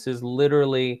papers? This is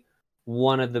literally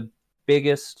one of the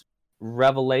biggest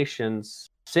revelations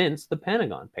since the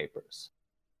Pentagon Papers.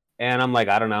 And I'm like,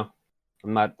 I don't know.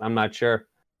 I'm not sure.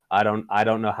 I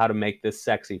don't know how to make this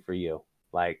sexy for you.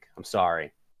 Like, I'm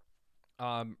sorry.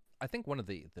 I think one of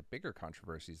the bigger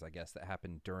controversies, I guess, that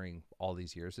happened during all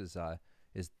these years is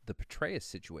the Petraeus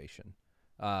situation.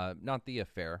 Not the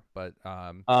affair, but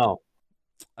oh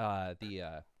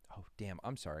damn,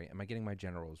 I'm sorry. Am I getting my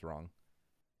generals wrong?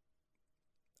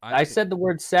 I said the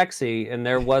word sexy, and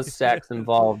there was sex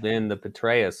involved in the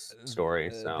Petraeus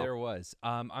story. So there was.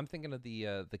 I'm thinking of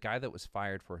the guy that was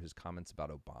fired for his comments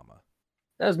about Obama.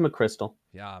 That was McChrystal.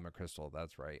 Yeah, McChrystal.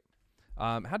 That's right.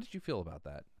 How did you feel about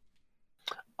that?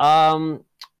 I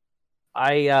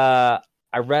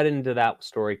read into that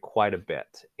story quite a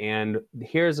bit, and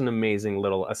here's an amazing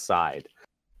little aside.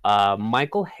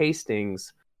 Michael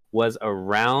Hastings was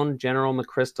around General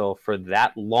McChrystal for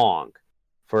that long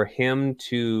for him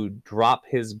to drop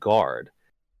his guard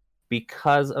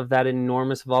because of that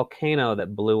enormous volcano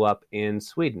that blew up in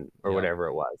Sweden or whatever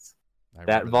it was.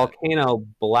 That volcano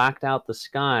blacked out the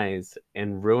skies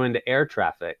and ruined air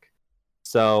traffic.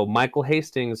 So Michael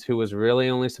Hastings, who was really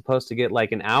only supposed to get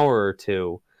like an hour or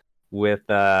two with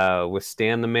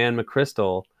Stan the Man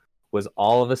McChrystal, was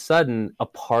all of a sudden a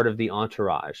part of the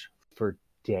entourage for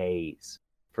days.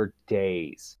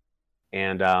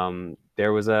 And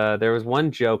there was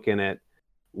one joke in it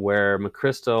where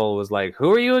McChrystal was like,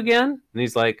 "Who are you again?" And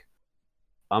he's like,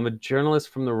 "I'm a journalist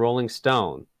from the Rolling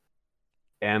Stone."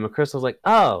 And McChrystal's like,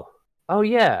 oh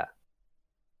yeah.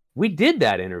 We did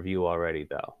that interview already,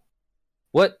 though.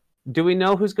 What, do we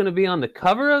know who's going to be on the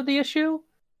cover of the issue?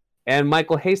 And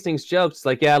Michael Hastings jokes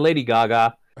like, yeah, Lady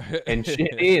Gaga. And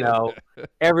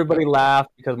everybody laughed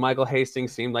because Michael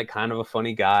Hastings seemed like kind of a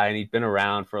funny guy and he'd been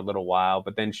around for a little while.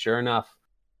 But then sure enough,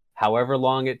 however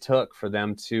long it took for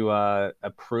them to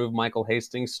approve Michael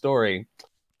Hastings' story,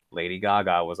 Lady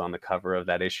Gaga was on the cover of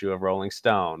that issue of Rolling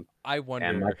Stone. I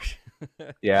wonder.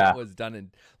 Yeah, that was done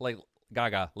in like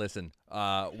Gaga. Listen,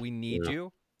 we need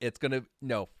you. It's gonna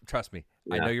trust me.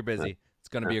 I know you're busy. It's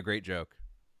gonna be a great joke.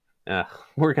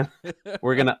 We're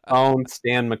gonna own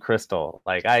Stan McChrystal.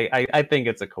 Like I think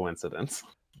it's a coincidence.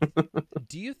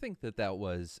 Do you think that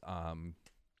was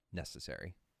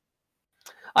necessary?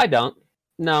 I don't.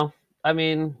 No, I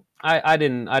mean I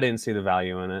didn't see the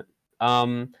value in it.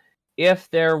 If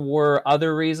there were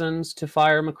other reasons to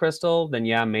fire McChrystal, then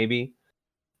yeah, maybe.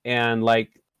 And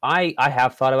like I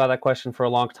have thought about that question for a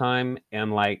long time,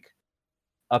 and like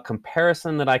a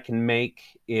comparison that I can make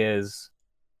is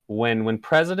when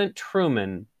President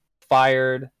Truman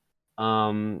fired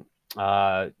Douglas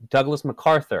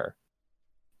MacArthur.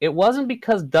 It wasn't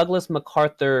because Douglas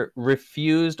MacArthur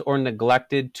refused or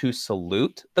neglected to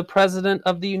salute the President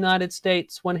of the United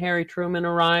States when Harry Truman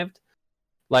arrived.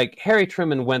 Like, Harry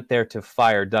Truman went there to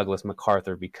fire Douglas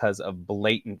MacArthur because of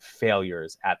blatant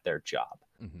failures at their job.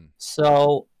 Mm-hmm.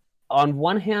 So, on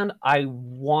one hand, I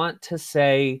want to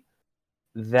say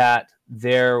that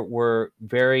there were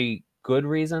very good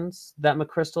reasons that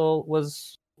McChrystal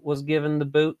was given the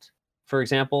boot. For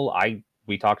example,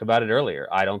 we talked about it earlier.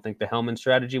 I don't think the Hellman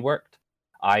strategy worked.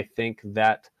 I think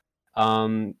that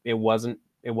it wasn't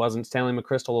Stanley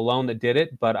McChrystal alone that did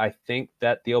it, but I think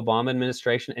that the Obama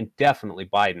administration and definitely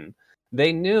Biden,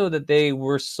 they knew that they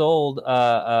were sold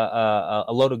a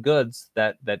load of goods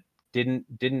that didn't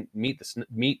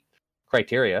meet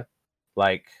criteria.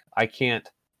 Like, I can't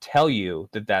tell you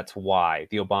that that's why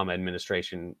the Obama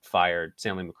administration fired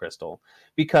Stanley McChrystal,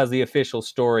 because the official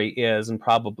story is, and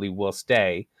probably will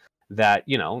stay, that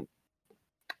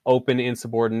open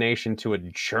insubordination to a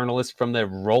journalist from the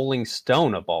Rolling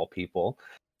Stone of all people.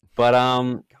 But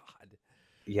God,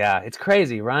 yeah, it's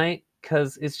crazy, right?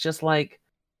 Because it's just like,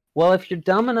 well, if you're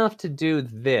dumb enough to do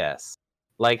this,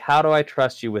 like, how do I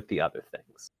trust you with the other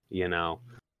things?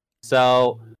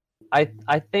 So I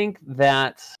think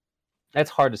that that's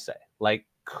hard to say. Like,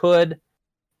 could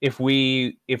if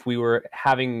we were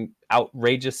having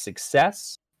outrageous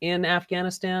success in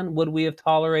Afghanistan, would we have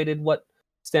tolerated what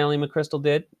Stanley McChrystal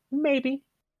did? Maybe,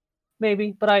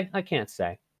 but I can't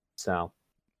say. So,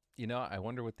 I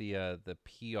wonder what the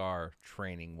PR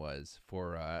training was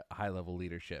for high level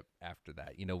leadership after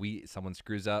that. Someone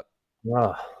screws up,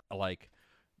 ugh. like,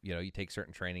 you take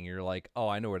certain training, you're like, oh,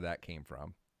 I know where that came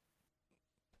from.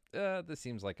 This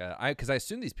seems like because I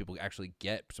assume these people actually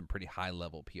get some pretty high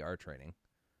level PR training.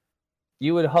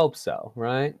 You would hope so,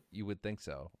 right? You would think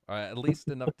so. At least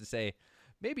enough to say,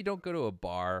 maybe don't go to a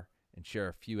bar and share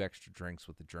a few extra drinks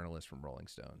with the journalist from Rolling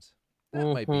Stones. That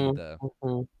might be the,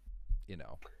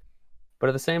 But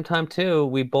at the same time, too,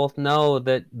 we both know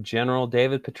that General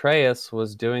David Petraeus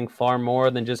was doing far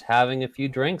more than just having a few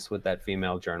drinks with that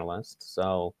female journalist.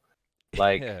 So,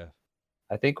 like, yeah.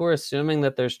 I think we're assuming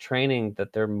that there's training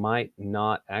that there might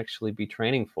not actually be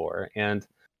training for. And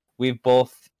we've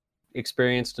both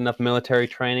experienced enough military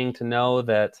training to know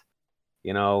that,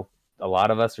 a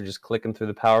lot of us are just clicking through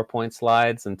the PowerPoint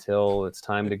slides until it's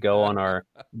time to go on our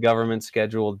government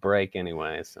scheduled break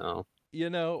anyway. So,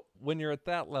 when you're at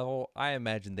that level, I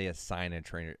imagine they assign a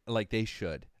trainer. Like, they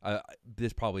should.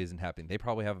 This probably isn't happening. They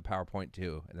probably have a PowerPoint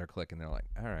too, and they're clicking. They're like,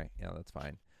 all right, yeah, that's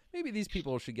fine. Maybe these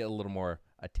people should get a little more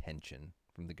attention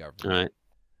from the government. All right.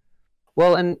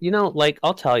 Well, and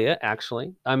I'll tell you,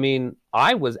 actually, I mean,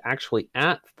 I was actually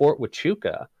at Fort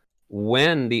Huachuca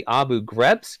when the Abu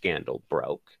Ghraib scandal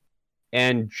broke,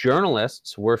 and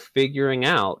journalists were figuring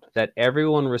out that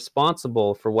everyone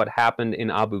responsible for what happened in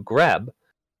Abu Ghraib,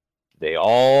 they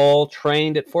all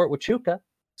trained at Fort Huachuca,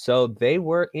 so they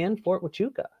were in Fort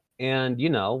Huachuca, and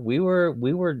we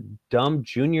were dumb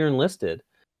junior enlisted,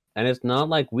 and it's not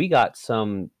like we got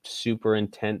some super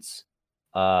intense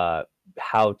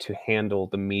how to handle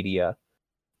the media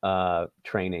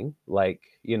training, like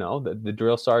the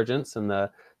drill sergeants and the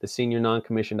senior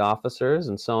non-commissioned officers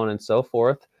and so on and so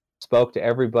forth spoke to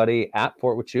everybody at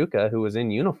Fort Huachuca who was in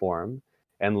uniform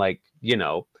and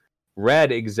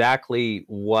read exactly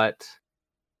what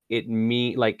it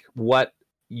mean, like what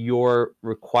your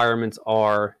requirements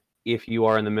are if you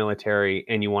are in the military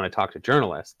and you want to talk to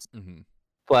journalists. Mm-hmm.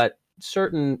 But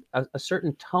a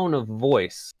certain tone of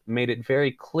voice made it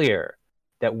very clear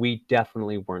that we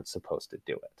definitely weren't supposed to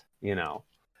do it,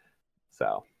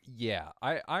 So. Yeah,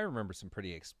 I remember some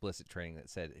pretty explicit training that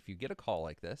said if you get a call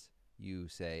like this, you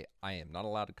say, I am not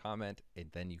allowed to comment, and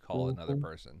then you call another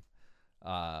person.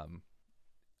 So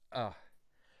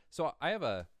I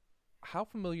have how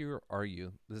familiar are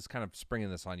you? This is kind of springing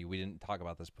this on you. We didn't talk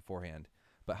about this beforehand,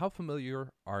 but how familiar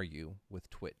are you with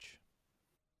Twitch?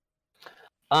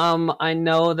 I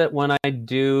know that when I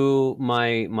do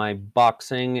my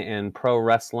boxing and pro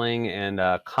wrestling and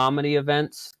comedy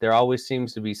events, there always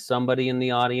seems to be somebody in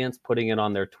the audience putting it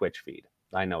on their Twitch feed.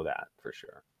 I know that for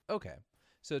sure. Okay.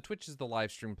 So Twitch is the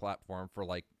live stream platform for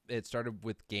it started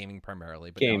with gaming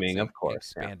primarily, but gaming, now of course,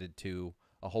 expanded to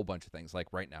a whole bunch of things. Like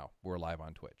right now, we're live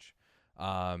on Twitch.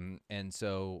 And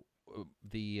so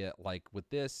the with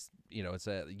this, it's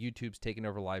YouTube's taking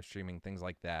over live streaming, things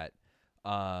like that.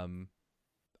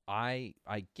 I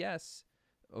guess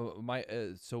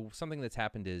so something that's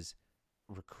happened is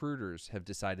recruiters have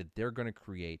decided they're going to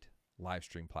create live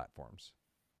stream platforms,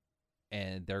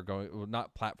 and they're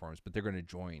not platforms, but they're going to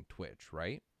join Twitch,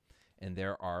 right? And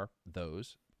there are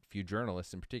those few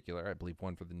journalists in particular, I believe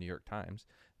one for the New York Times,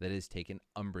 that has taken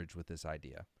umbrage with this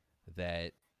idea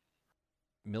that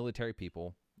military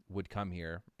people would come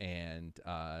here and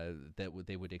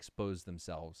they would expose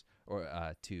themselves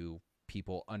or to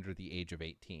people under the age of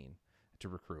 18 to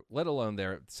recruit, let alone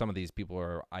some of these people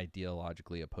are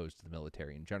ideologically opposed to the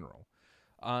military in general.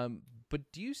 But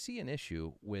do you see an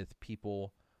issue with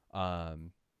people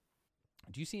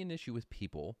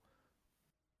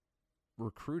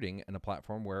recruiting in a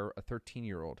platform where a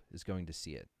 13-year-old is going to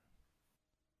see it?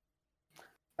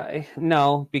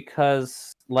 No,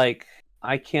 because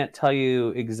I can't tell you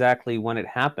exactly when it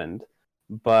happened,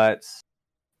 but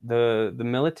the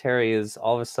military is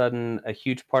all of a sudden a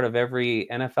huge part of every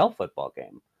NFL football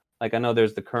game. Like, I know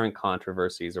there's the current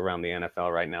controversies around the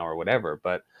NFL right now or whatever,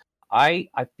 but I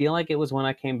feel like it was when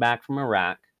I came back from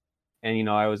Iraq and,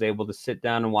 I was able to sit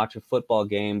down and watch a football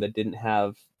game that didn't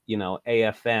have,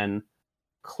 AFN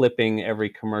clipping every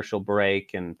commercial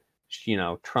break and,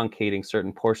 truncating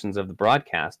certain portions of the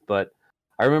broadcast. But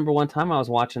I remember one time I was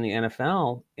watching the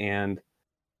NFL and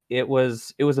it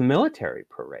was a military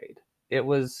parade. It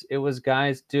was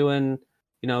guys doing,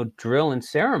 drill and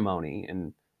ceremony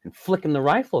and flicking the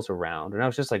rifles around. And I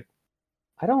was just like,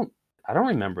 I don't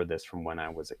remember this from when I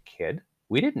was a kid.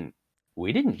 We didn't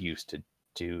used to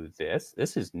do this.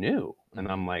 This is new. And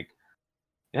I'm like,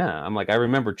 Yeah, I'm like, I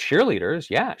remember cheerleaders.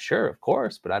 Yeah, sure, of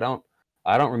course, but I don't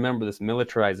remember this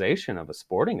militarization of a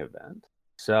sporting event.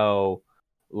 So,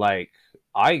 like,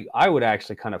 I would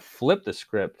actually kind of flip the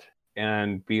script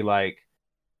and be like,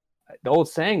 the old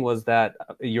saying was that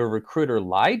your recruiter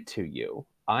lied to you.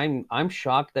 I'm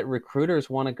shocked that recruiters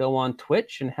want to go on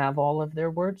Twitch and have all of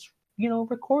their words,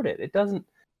 recorded. It doesn't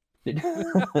it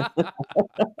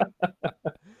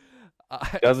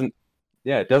I, doesn't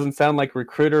yeah, it doesn't sound like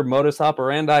recruiter modus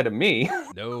operandi to me.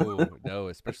 no,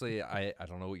 especially I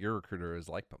don't know what your recruiter is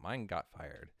like, but mine got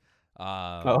fired.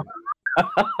 Oh.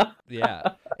 Yeah.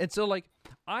 And so like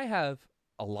I have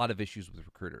a lot of issues with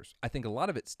recruiters. I think a lot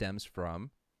of it stems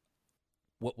from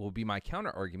what will be my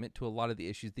counter argument to a lot of the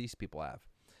issues these people have.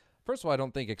 First of all, I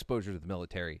don't think exposure to the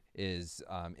military is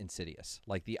insidious,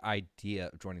 like the idea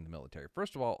of joining the military.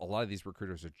 First of all, a lot of these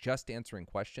recruiters are just answering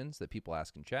questions that people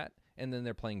ask in chat, and then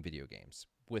they're playing video games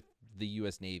with the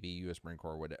U.S. Navy, U.S. Marine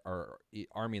Corps, or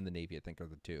Army and the Navy, I think, are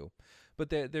the two.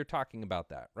 But they're talking about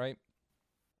that, right?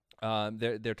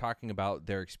 They're talking about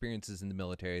their experiences in the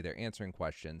military. They're answering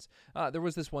questions. There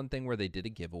was this one thing where they did a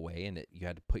giveaway, and you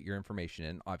had to put your information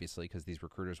in, obviously, because these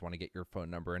recruiters want to get your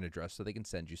phone number and address so they can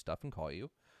send you stuff and call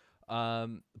you.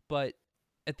 But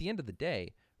at the end of the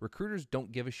day, recruiters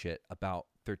don't give a shit about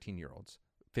 13-year-olds,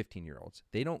 15-year-olds.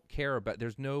 They don't care about,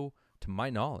 there's no, to my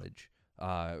knowledge,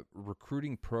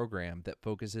 recruiting program that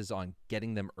focuses on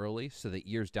getting them early so that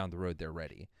years down the road they're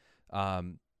ready.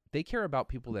 They care about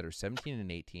people that are 17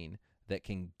 and 18 that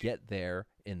can get there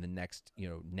in the next,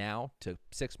 now to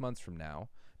 6 months from now,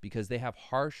 because they have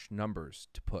harsh numbers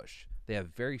to push. They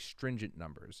have very stringent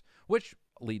numbers, which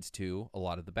leads to a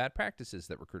lot of the bad practices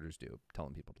that recruiters do,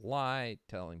 telling people to lie,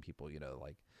 telling people,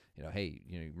 hey,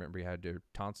 remember you had your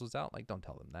tonsils out? Like, don't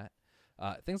tell them that.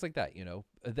 Things like that,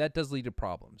 that does lead to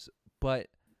problems. But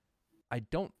I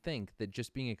don't think that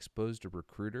just being exposed to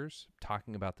recruiters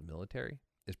talking about the military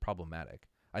is problematic.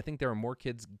 I think there are more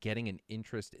kids getting an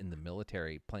interest in the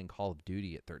military playing Call of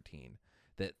Duty at 13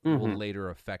 that will later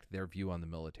affect their view on the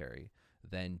military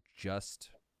than just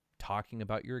talking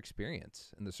about your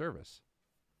experience in the service.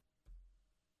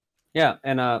 Yeah,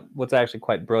 and what's actually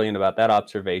quite brilliant about that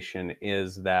observation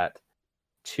is that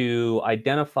to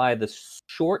identify the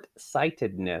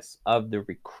short-sightedness of the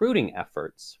recruiting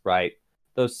efforts, right?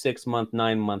 Those 6-month,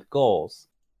 9-month goals,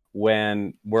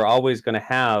 when we're always going to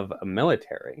have a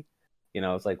military.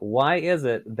 It's like, why is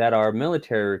it that our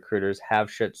military recruiters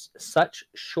have such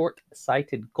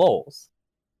short-sighted goals?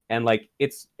 And like,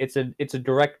 it's a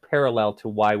direct parallel to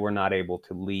why we're not able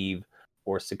to leave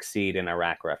or succeed in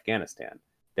Iraq or Afghanistan.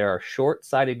 There are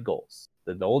short-sighted goals.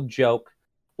 The old joke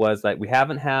was that we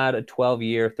haven't had a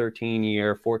 12-year,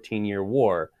 13-year, 14-year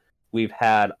war. We've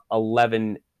had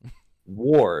 11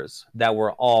 wars that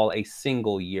were all a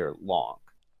single year long.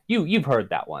 You've heard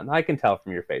that one. I can tell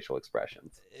from your facial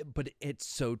expressions. But it's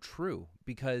so true,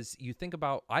 because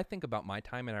I think about my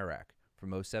time in Iraq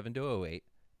from 07 to 08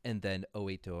 and then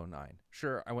 08 to 09.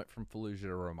 Sure, I went from Fallujah to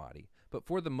Ramadi, but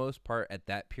for the most part at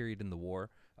that period in the war,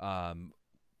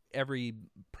 every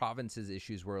province's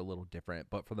issues were a little different,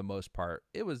 but for the most part,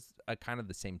 it was a kind of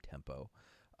the same tempo.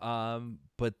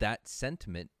 But that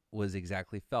sentiment was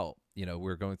exactly felt. We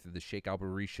were going through the Sheikh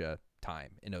al-Barisha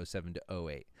time in 07 to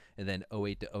 08. And then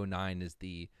 08 to 09 is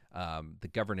the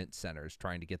governance centers,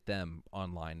 trying to get them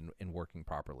online and working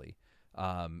properly.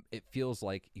 It feels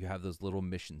like you have those little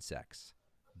mission sects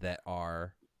that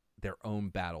are their own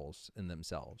battles in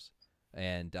themselves.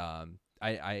 And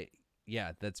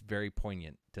yeah, that's very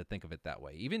poignant to think of it that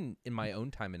way. Even in my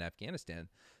own time in Afghanistan,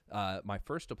 my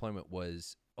first deployment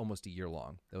was almost a year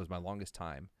long. That was my longest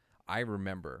time. I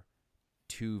remember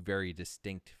two very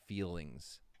distinct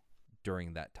feelings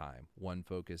during that time. One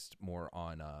focused more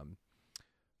on,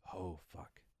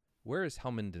 where is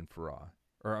Helmand and Farah?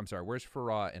 Or I'm sorry, where's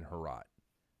Farah and Herat?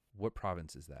 What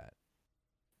province is that?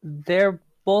 They're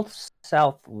both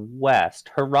southwest.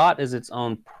 Herat is its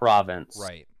own province.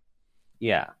 Right.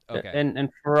 Yeah. Okay. And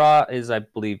Farah is, I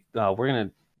believe, we're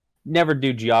gonna never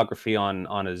do geography on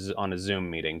a Zoom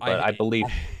meeting, but I believe,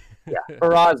 yeah,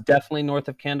 Farah is definitely north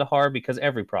of Kandahar, because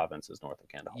every province is north of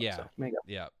Kandahar. Yeah. So,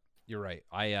 yeah. You're right.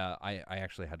 I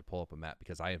actually had to pull up a map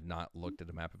because I have not looked at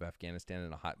a map of Afghanistan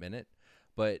in a hot minute.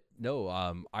 But no,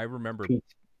 I remember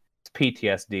it's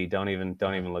PTSD. Don't even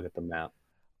look at the map.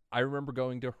 I remember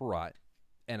going to Herat,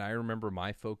 and I remember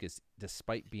my focus,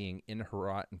 despite being in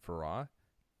Herat and Farah,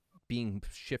 being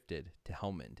shifted to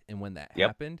Helmand. And when that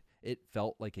happened, it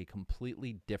felt like a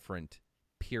completely different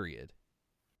period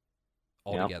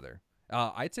altogether.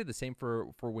 Yep. I'd say the same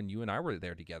for when you and I were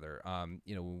there together. When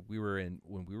we were in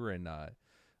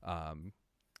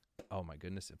oh my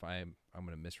goodness, if I'm going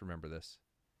to misremember this.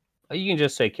 You can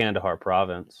just say Kandahar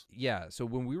province. Yeah. So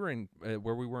when we were in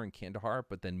where we were in Kandahar,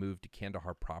 but then moved to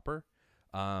Kandahar proper,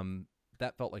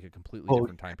 that felt like a completely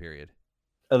different time period.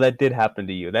 Oh, that did happen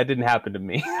to you. That didn't happen to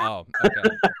me. Oh, okay.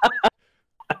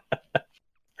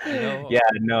 You know, Yeah,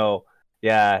 no.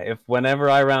 Yeah, if whenever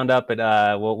I round up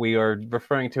at what we are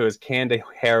referring to as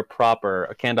Kandahar proper,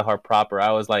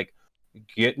 I was like,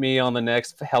 get me on the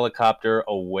next helicopter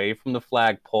away from the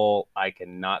flagpole. I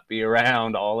cannot be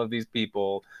around all of these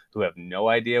people who have no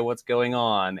idea what's going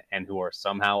on and who are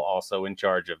somehow also in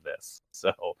charge of this.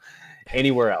 So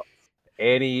anywhere else.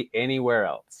 Anywhere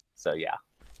else. So yeah.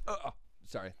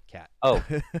 sorry, cat. Oh,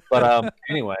 but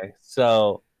anyway,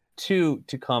 so two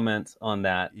comments on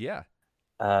that. Yeah.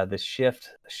 The shift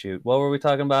shoot. What were we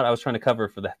talking about? I was trying to cover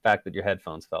for the fact that your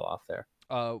headphones fell off there.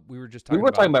 We were just We talking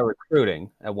were talking about recruiting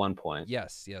at one point.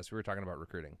 Yes, we were talking about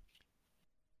recruiting.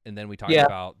 And then we talked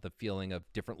about the feeling of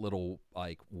different little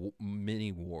like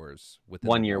mini wars within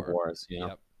 1 year war. wars, you know.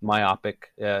 Yep.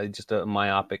 Myopic, just a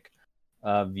myopic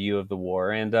view of the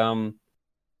war. And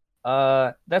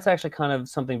that's actually kind of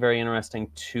something very interesting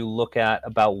to look at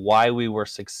about why we were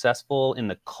successful in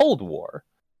the Cold War,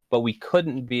 but we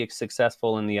couldn't be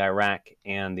successful in the Iraq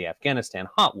and the Afghanistan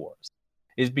hot wars,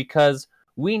 is because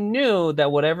we knew that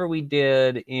whatever we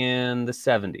did in the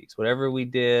 70s, whatever we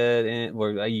did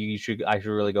I should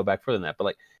really go back further than that, but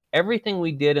like everything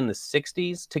we did in the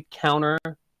 60s to counter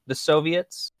the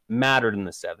Soviets mattered in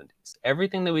the 70s.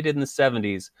 Everything that we did in the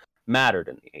 70s mattered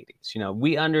in the 80s. You know,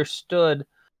 we understood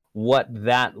what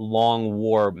that long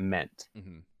war meant.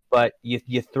 Mm-hmm. But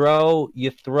you throw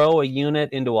a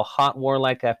unit into a hot war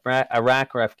like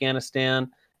Iraq or Afghanistan,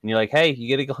 and you're like, hey,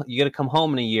 you gotta come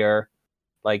home in a year.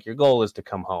 Like your goal is to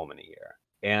come home in a year,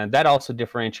 and that also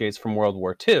differentiates from World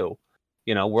War II.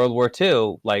 You know, World War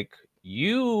II, like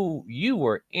you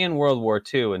were in World War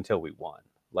II until we won.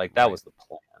 Like that was the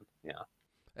plan.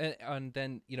 Yeah. And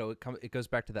then it goes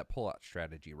back to that pull-out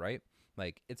strategy, right?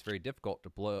 Like it's very difficult to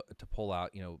pull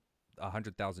out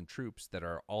 100,000 troops that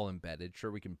are all embedded.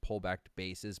 Sure, we can pull back to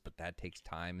bases, but that takes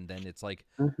time. And then it's like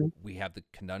we have the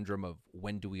conundrum of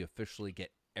when do we officially get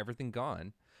everything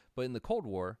gone? But in the Cold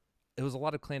War, it was a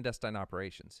lot of clandestine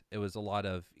operations. It was a lot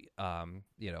of,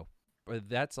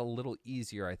 that's a little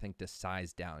easier, I think, to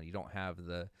size down. You don't have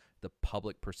the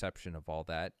public perception of all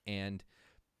that. And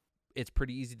it's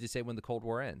pretty easy to say when the Cold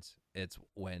War ends. It's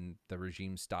when the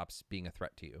regime stops being a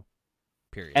threat to you,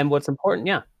 period. And what's important,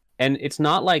 yeah. And it's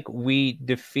not like we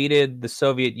defeated the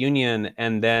Soviet Union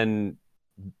and then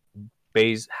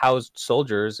housed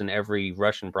soldiers in every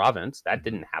Russian province. That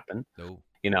didn't happen.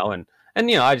 No. And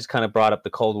I just kind of brought up the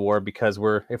Cold War because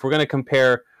if we're going to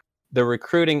compare the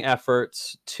recruiting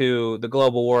efforts to the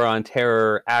global war on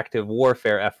terror, active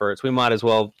warfare efforts, we might as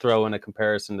well throw in a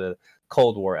comparison to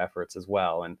Cold War efforts as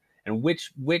well. And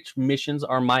which missions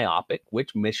are myopic,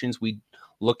 which missions we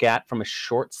look at from a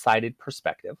short-sighted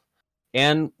perspective,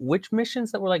 and which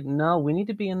missions that we're like, no, we need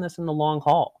to be in this in the long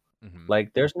haul. Mm-hmm.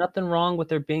 Like, there's nothing wrong with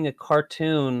there being a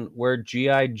cartoon where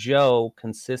G.I. Joe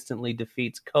consistently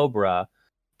defeats Cobra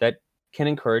that can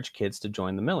encourage kids to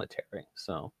join the military.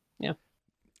 So, yeah.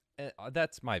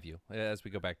 That's my view, as we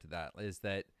go back to that, is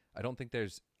that I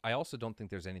also don't think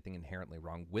there's anything inherently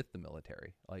wrong with the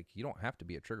military. Like, you don't have to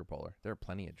be a trigger puller. There are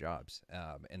plenty of jobs,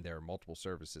 and there are multiple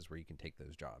services where you can take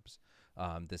those jobs.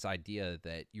 This idea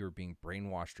that you're being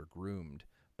brainwashed or groomed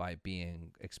by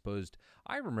being exposed.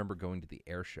 I remember going to the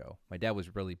air show. My dad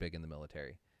was really big into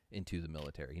the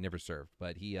military. He never served,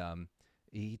 but he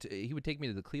would take me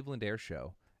to the Cleveland Air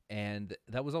Show, and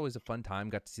that was always a fun time.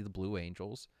 Got to see the Blue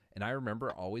Angels, and I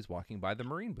remember always walking by the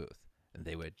Marine booth. And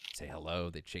they would say hello,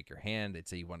 they'd shake your hand, they'd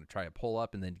say you want to try a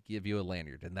pull-up, and then give you a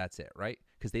lanyard, and that's it, right?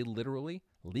 Because they literally,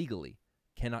 legally,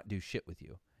 cannot do shit with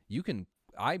you. You can,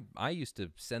 I used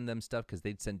to send them stuff because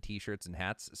they'd send T-shirts and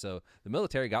hats, so the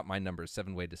military got my number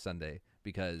 7 way to Sunday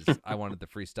because I wanted the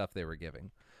free stuff they were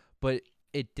giving. But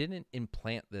it didn't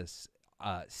implant this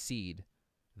seed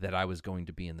that I was going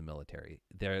to be in the military.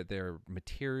 Their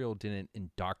material didn't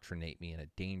indoctrinate me in a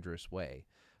dangerous way.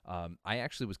 I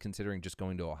actually was considering just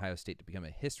going to Ohio State to become a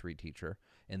history teacher,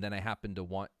 and then I happened to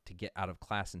want to get out of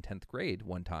class in 10th grade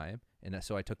one time, and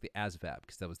so I took the ASVAB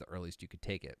because that was the earliest you could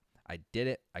take it. I did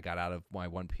it. I got out of my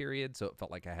 1 period, so it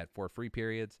felt like I had 4 free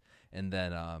periods, and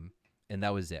then and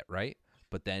that was it, right?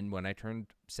 But then when I turned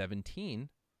 17,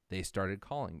 they started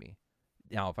calling me.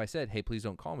 Now, if I said, hey, please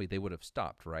don't call me, they would have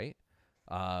stopped, right?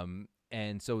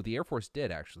 And so the Air Force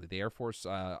did, actually. The Air Force,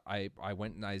 I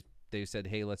went and they said,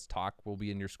 hey, let's talk. We'll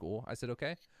be in your school. I said,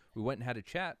 okay. We went and had a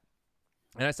chat.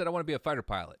 And I said, I want to be a fighter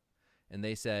pilot. And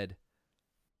they said,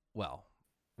 well,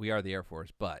 we are the Air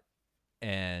Force, but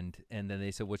And then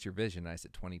they said, "What's your vision?" And I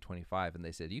said 2025, and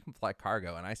they said, "You can fly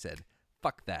cargo." And I said,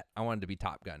 "Fuck that! I wanted to be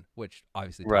Top Gun," which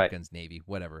obviously Top Gun's Navy,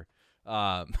 whatever.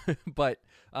 But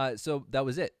so that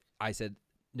was it. I said,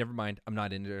 "Never mind, I'm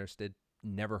not interested."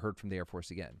 Never heard from the Air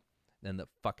Force again. Then the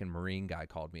fucking Marine guy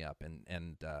called me up,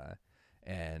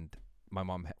 and my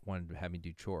mom wanted to have me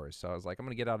do chores. So I was like, "I'm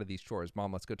gonna get out of these chores,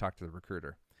 Mom. Let's go talk to the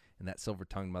recruiter." And that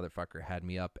silver-tongued motherfucker had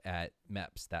me up at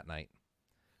MEPS that night.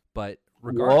 But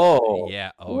regardless,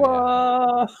 yeah.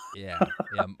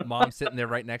 Mom's sitting there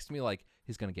right next to me, like,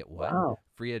 he's gonna get what? Wow.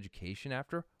 Free education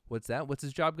after? What's that? What's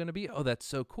his job gonna be? Oh, that's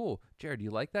so cool, Jared. Do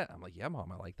you like that? I'm like, yeah,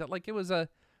 Mom, I like that. Like, it was a,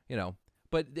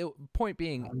 But the point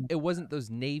being, it wasn't those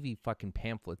Navy fucking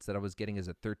pamphlets that I was getting as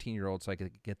a 13-year-old so I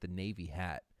could get the Navy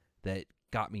hat that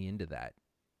got me into that.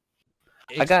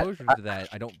 Exposure to that,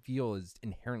 I don't feel is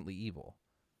inherently evil.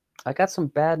 I got some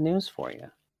bad news for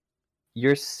you.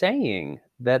 You're saying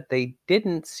that they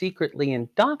didn't secretly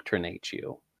indoctrinate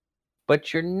you,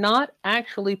 but you're not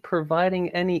actually providing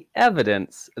any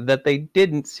evidence that they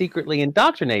didn't secretly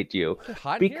indoctrinate you,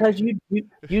 because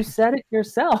you said it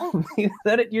yourself. You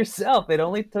said it yourself. It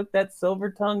only took that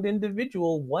silver-tongued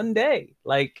individual one day.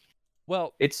 Like,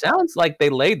 well, it sounds like they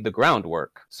laid the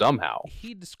groundwork somehow.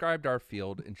 He described our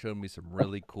field and showed me some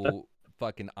really cool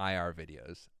fucking IR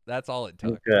videos. That's all it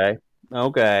took.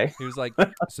 Okay. He was like,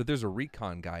 so there's a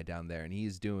recon guy down there, and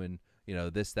he's doing,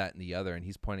 this, that, and the other, and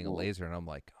he's pointing a laser, and I'm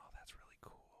like, oh, that's really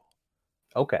cool.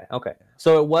 Okay.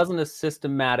 So it wasn't a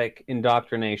systematic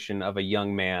indoctrination of a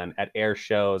young man at air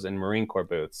shows and Marine Corps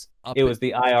booths. It was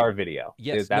the IR video.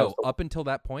 Yes, up until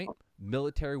that point,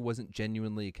 military wasn't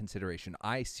genuinely a consideration.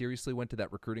 I seriously went to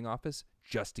that recruiting office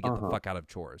just to get the fuck out of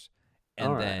chores.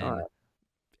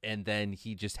 And then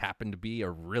he just happened to be a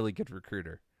really good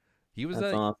recruiter. He was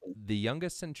the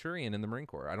youngest centurion in the Marine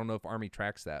Corps. I don't know if Army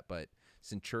tracks that, but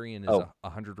centurion is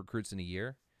 100 recruits in a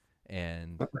year.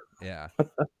 And yeah.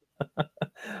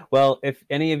 Well, if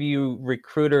any of you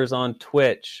recruiters on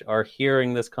Twitch are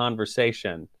hearing this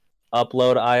conversation,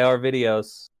 upload IR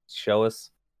videos. Show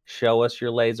us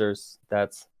your lasers.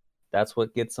 That's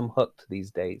what gets them hooked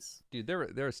these days. Dude,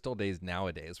 there are still days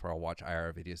nowadays where I'll watch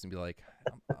IR videos and be like,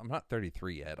 I'm not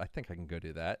 33 yet. I think I can go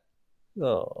do that.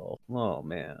 Oh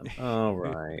man. All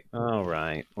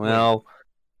right. Well,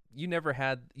 you've never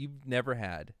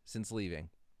had since leaving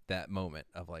that moment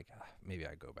of like, maybe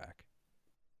I go back.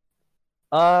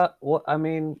 Well, I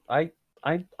mean, I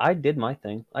did my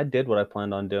thing. I did what I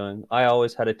planned on doing. I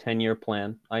always had a 10-year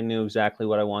plan. I knew exactly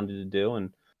what I wanted to do, and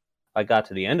I got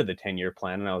to the end of the 10-year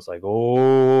plan, and I was like,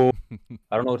 oh,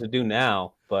 I don't know what to do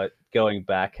now. But going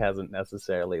back hasn't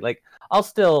necessarily, like, I'll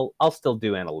still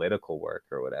do analytical work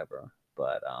or whatever.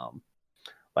 But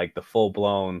like the full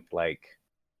blown, like,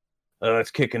 let's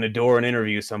kick in the door and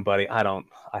interview somebody. I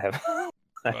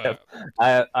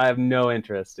have no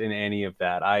interest in any of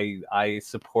that. I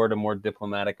support a more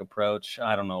diplomatic approach.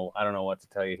 I don't know what to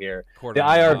tell you here. The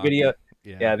IR video,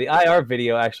 the IR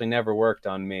video actually never worked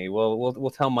on me.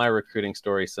 We'll tell my recruiting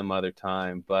story some other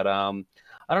time. But I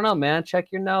don't know, man.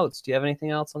 Check your notes. Do you have anything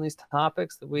else on these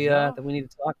topics that we need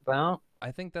to talk about?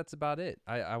 I think that's about it.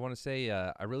 I want to say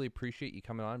I really appreciate you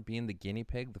coming on, being the guinea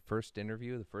pig, the first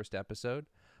interview, the first episode.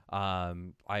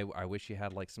 I wish you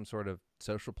had like some sort of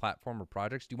social platform or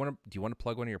projects. Do you want to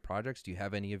plug one of your projects? Do you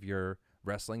have any of your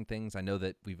wrestling things? I know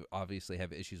that we've obviously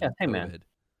have issues with COVID. Man.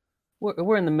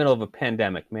 We're in the middle of a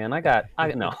pandemic, man.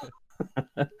 I no.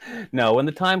 No, when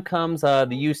the time comes, the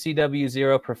UCW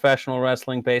Zero Professional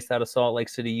Wrestling based out of Salt Lake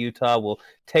City, Utah will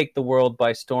take the world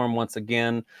by storm once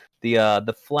again.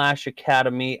 The Flash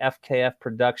Academy, FKF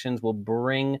Productions, will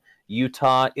bring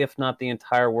Utah, if not the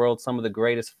entire world, some of the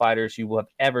greatest fighters you will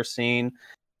have ever seen.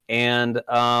 And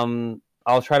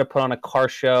I'll try to put on a car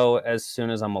show as soon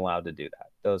as I'm allowed to do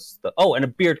that. And a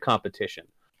beard competition.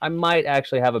 I might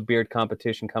actually have a beard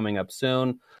competition coming up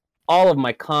soon. All of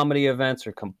my comedy events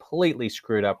are completely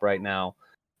screwed up right now.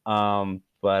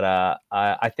 But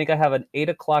I think I have an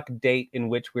 8:00 date in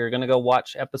which we're going to go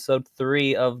watch episode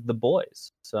 3 of The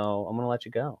Boys. So I'm going to let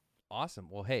you go. Awesome.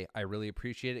 Well, hey, I really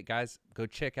appreciate it, guys. Go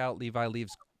check out Levi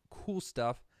Lee's cool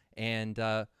stuff. And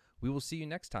we will see you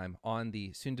next time on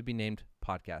the soon-to-be-named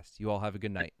podcast. You all have a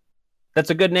good night. That's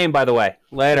a good name, by the way.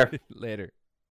 Later. Later.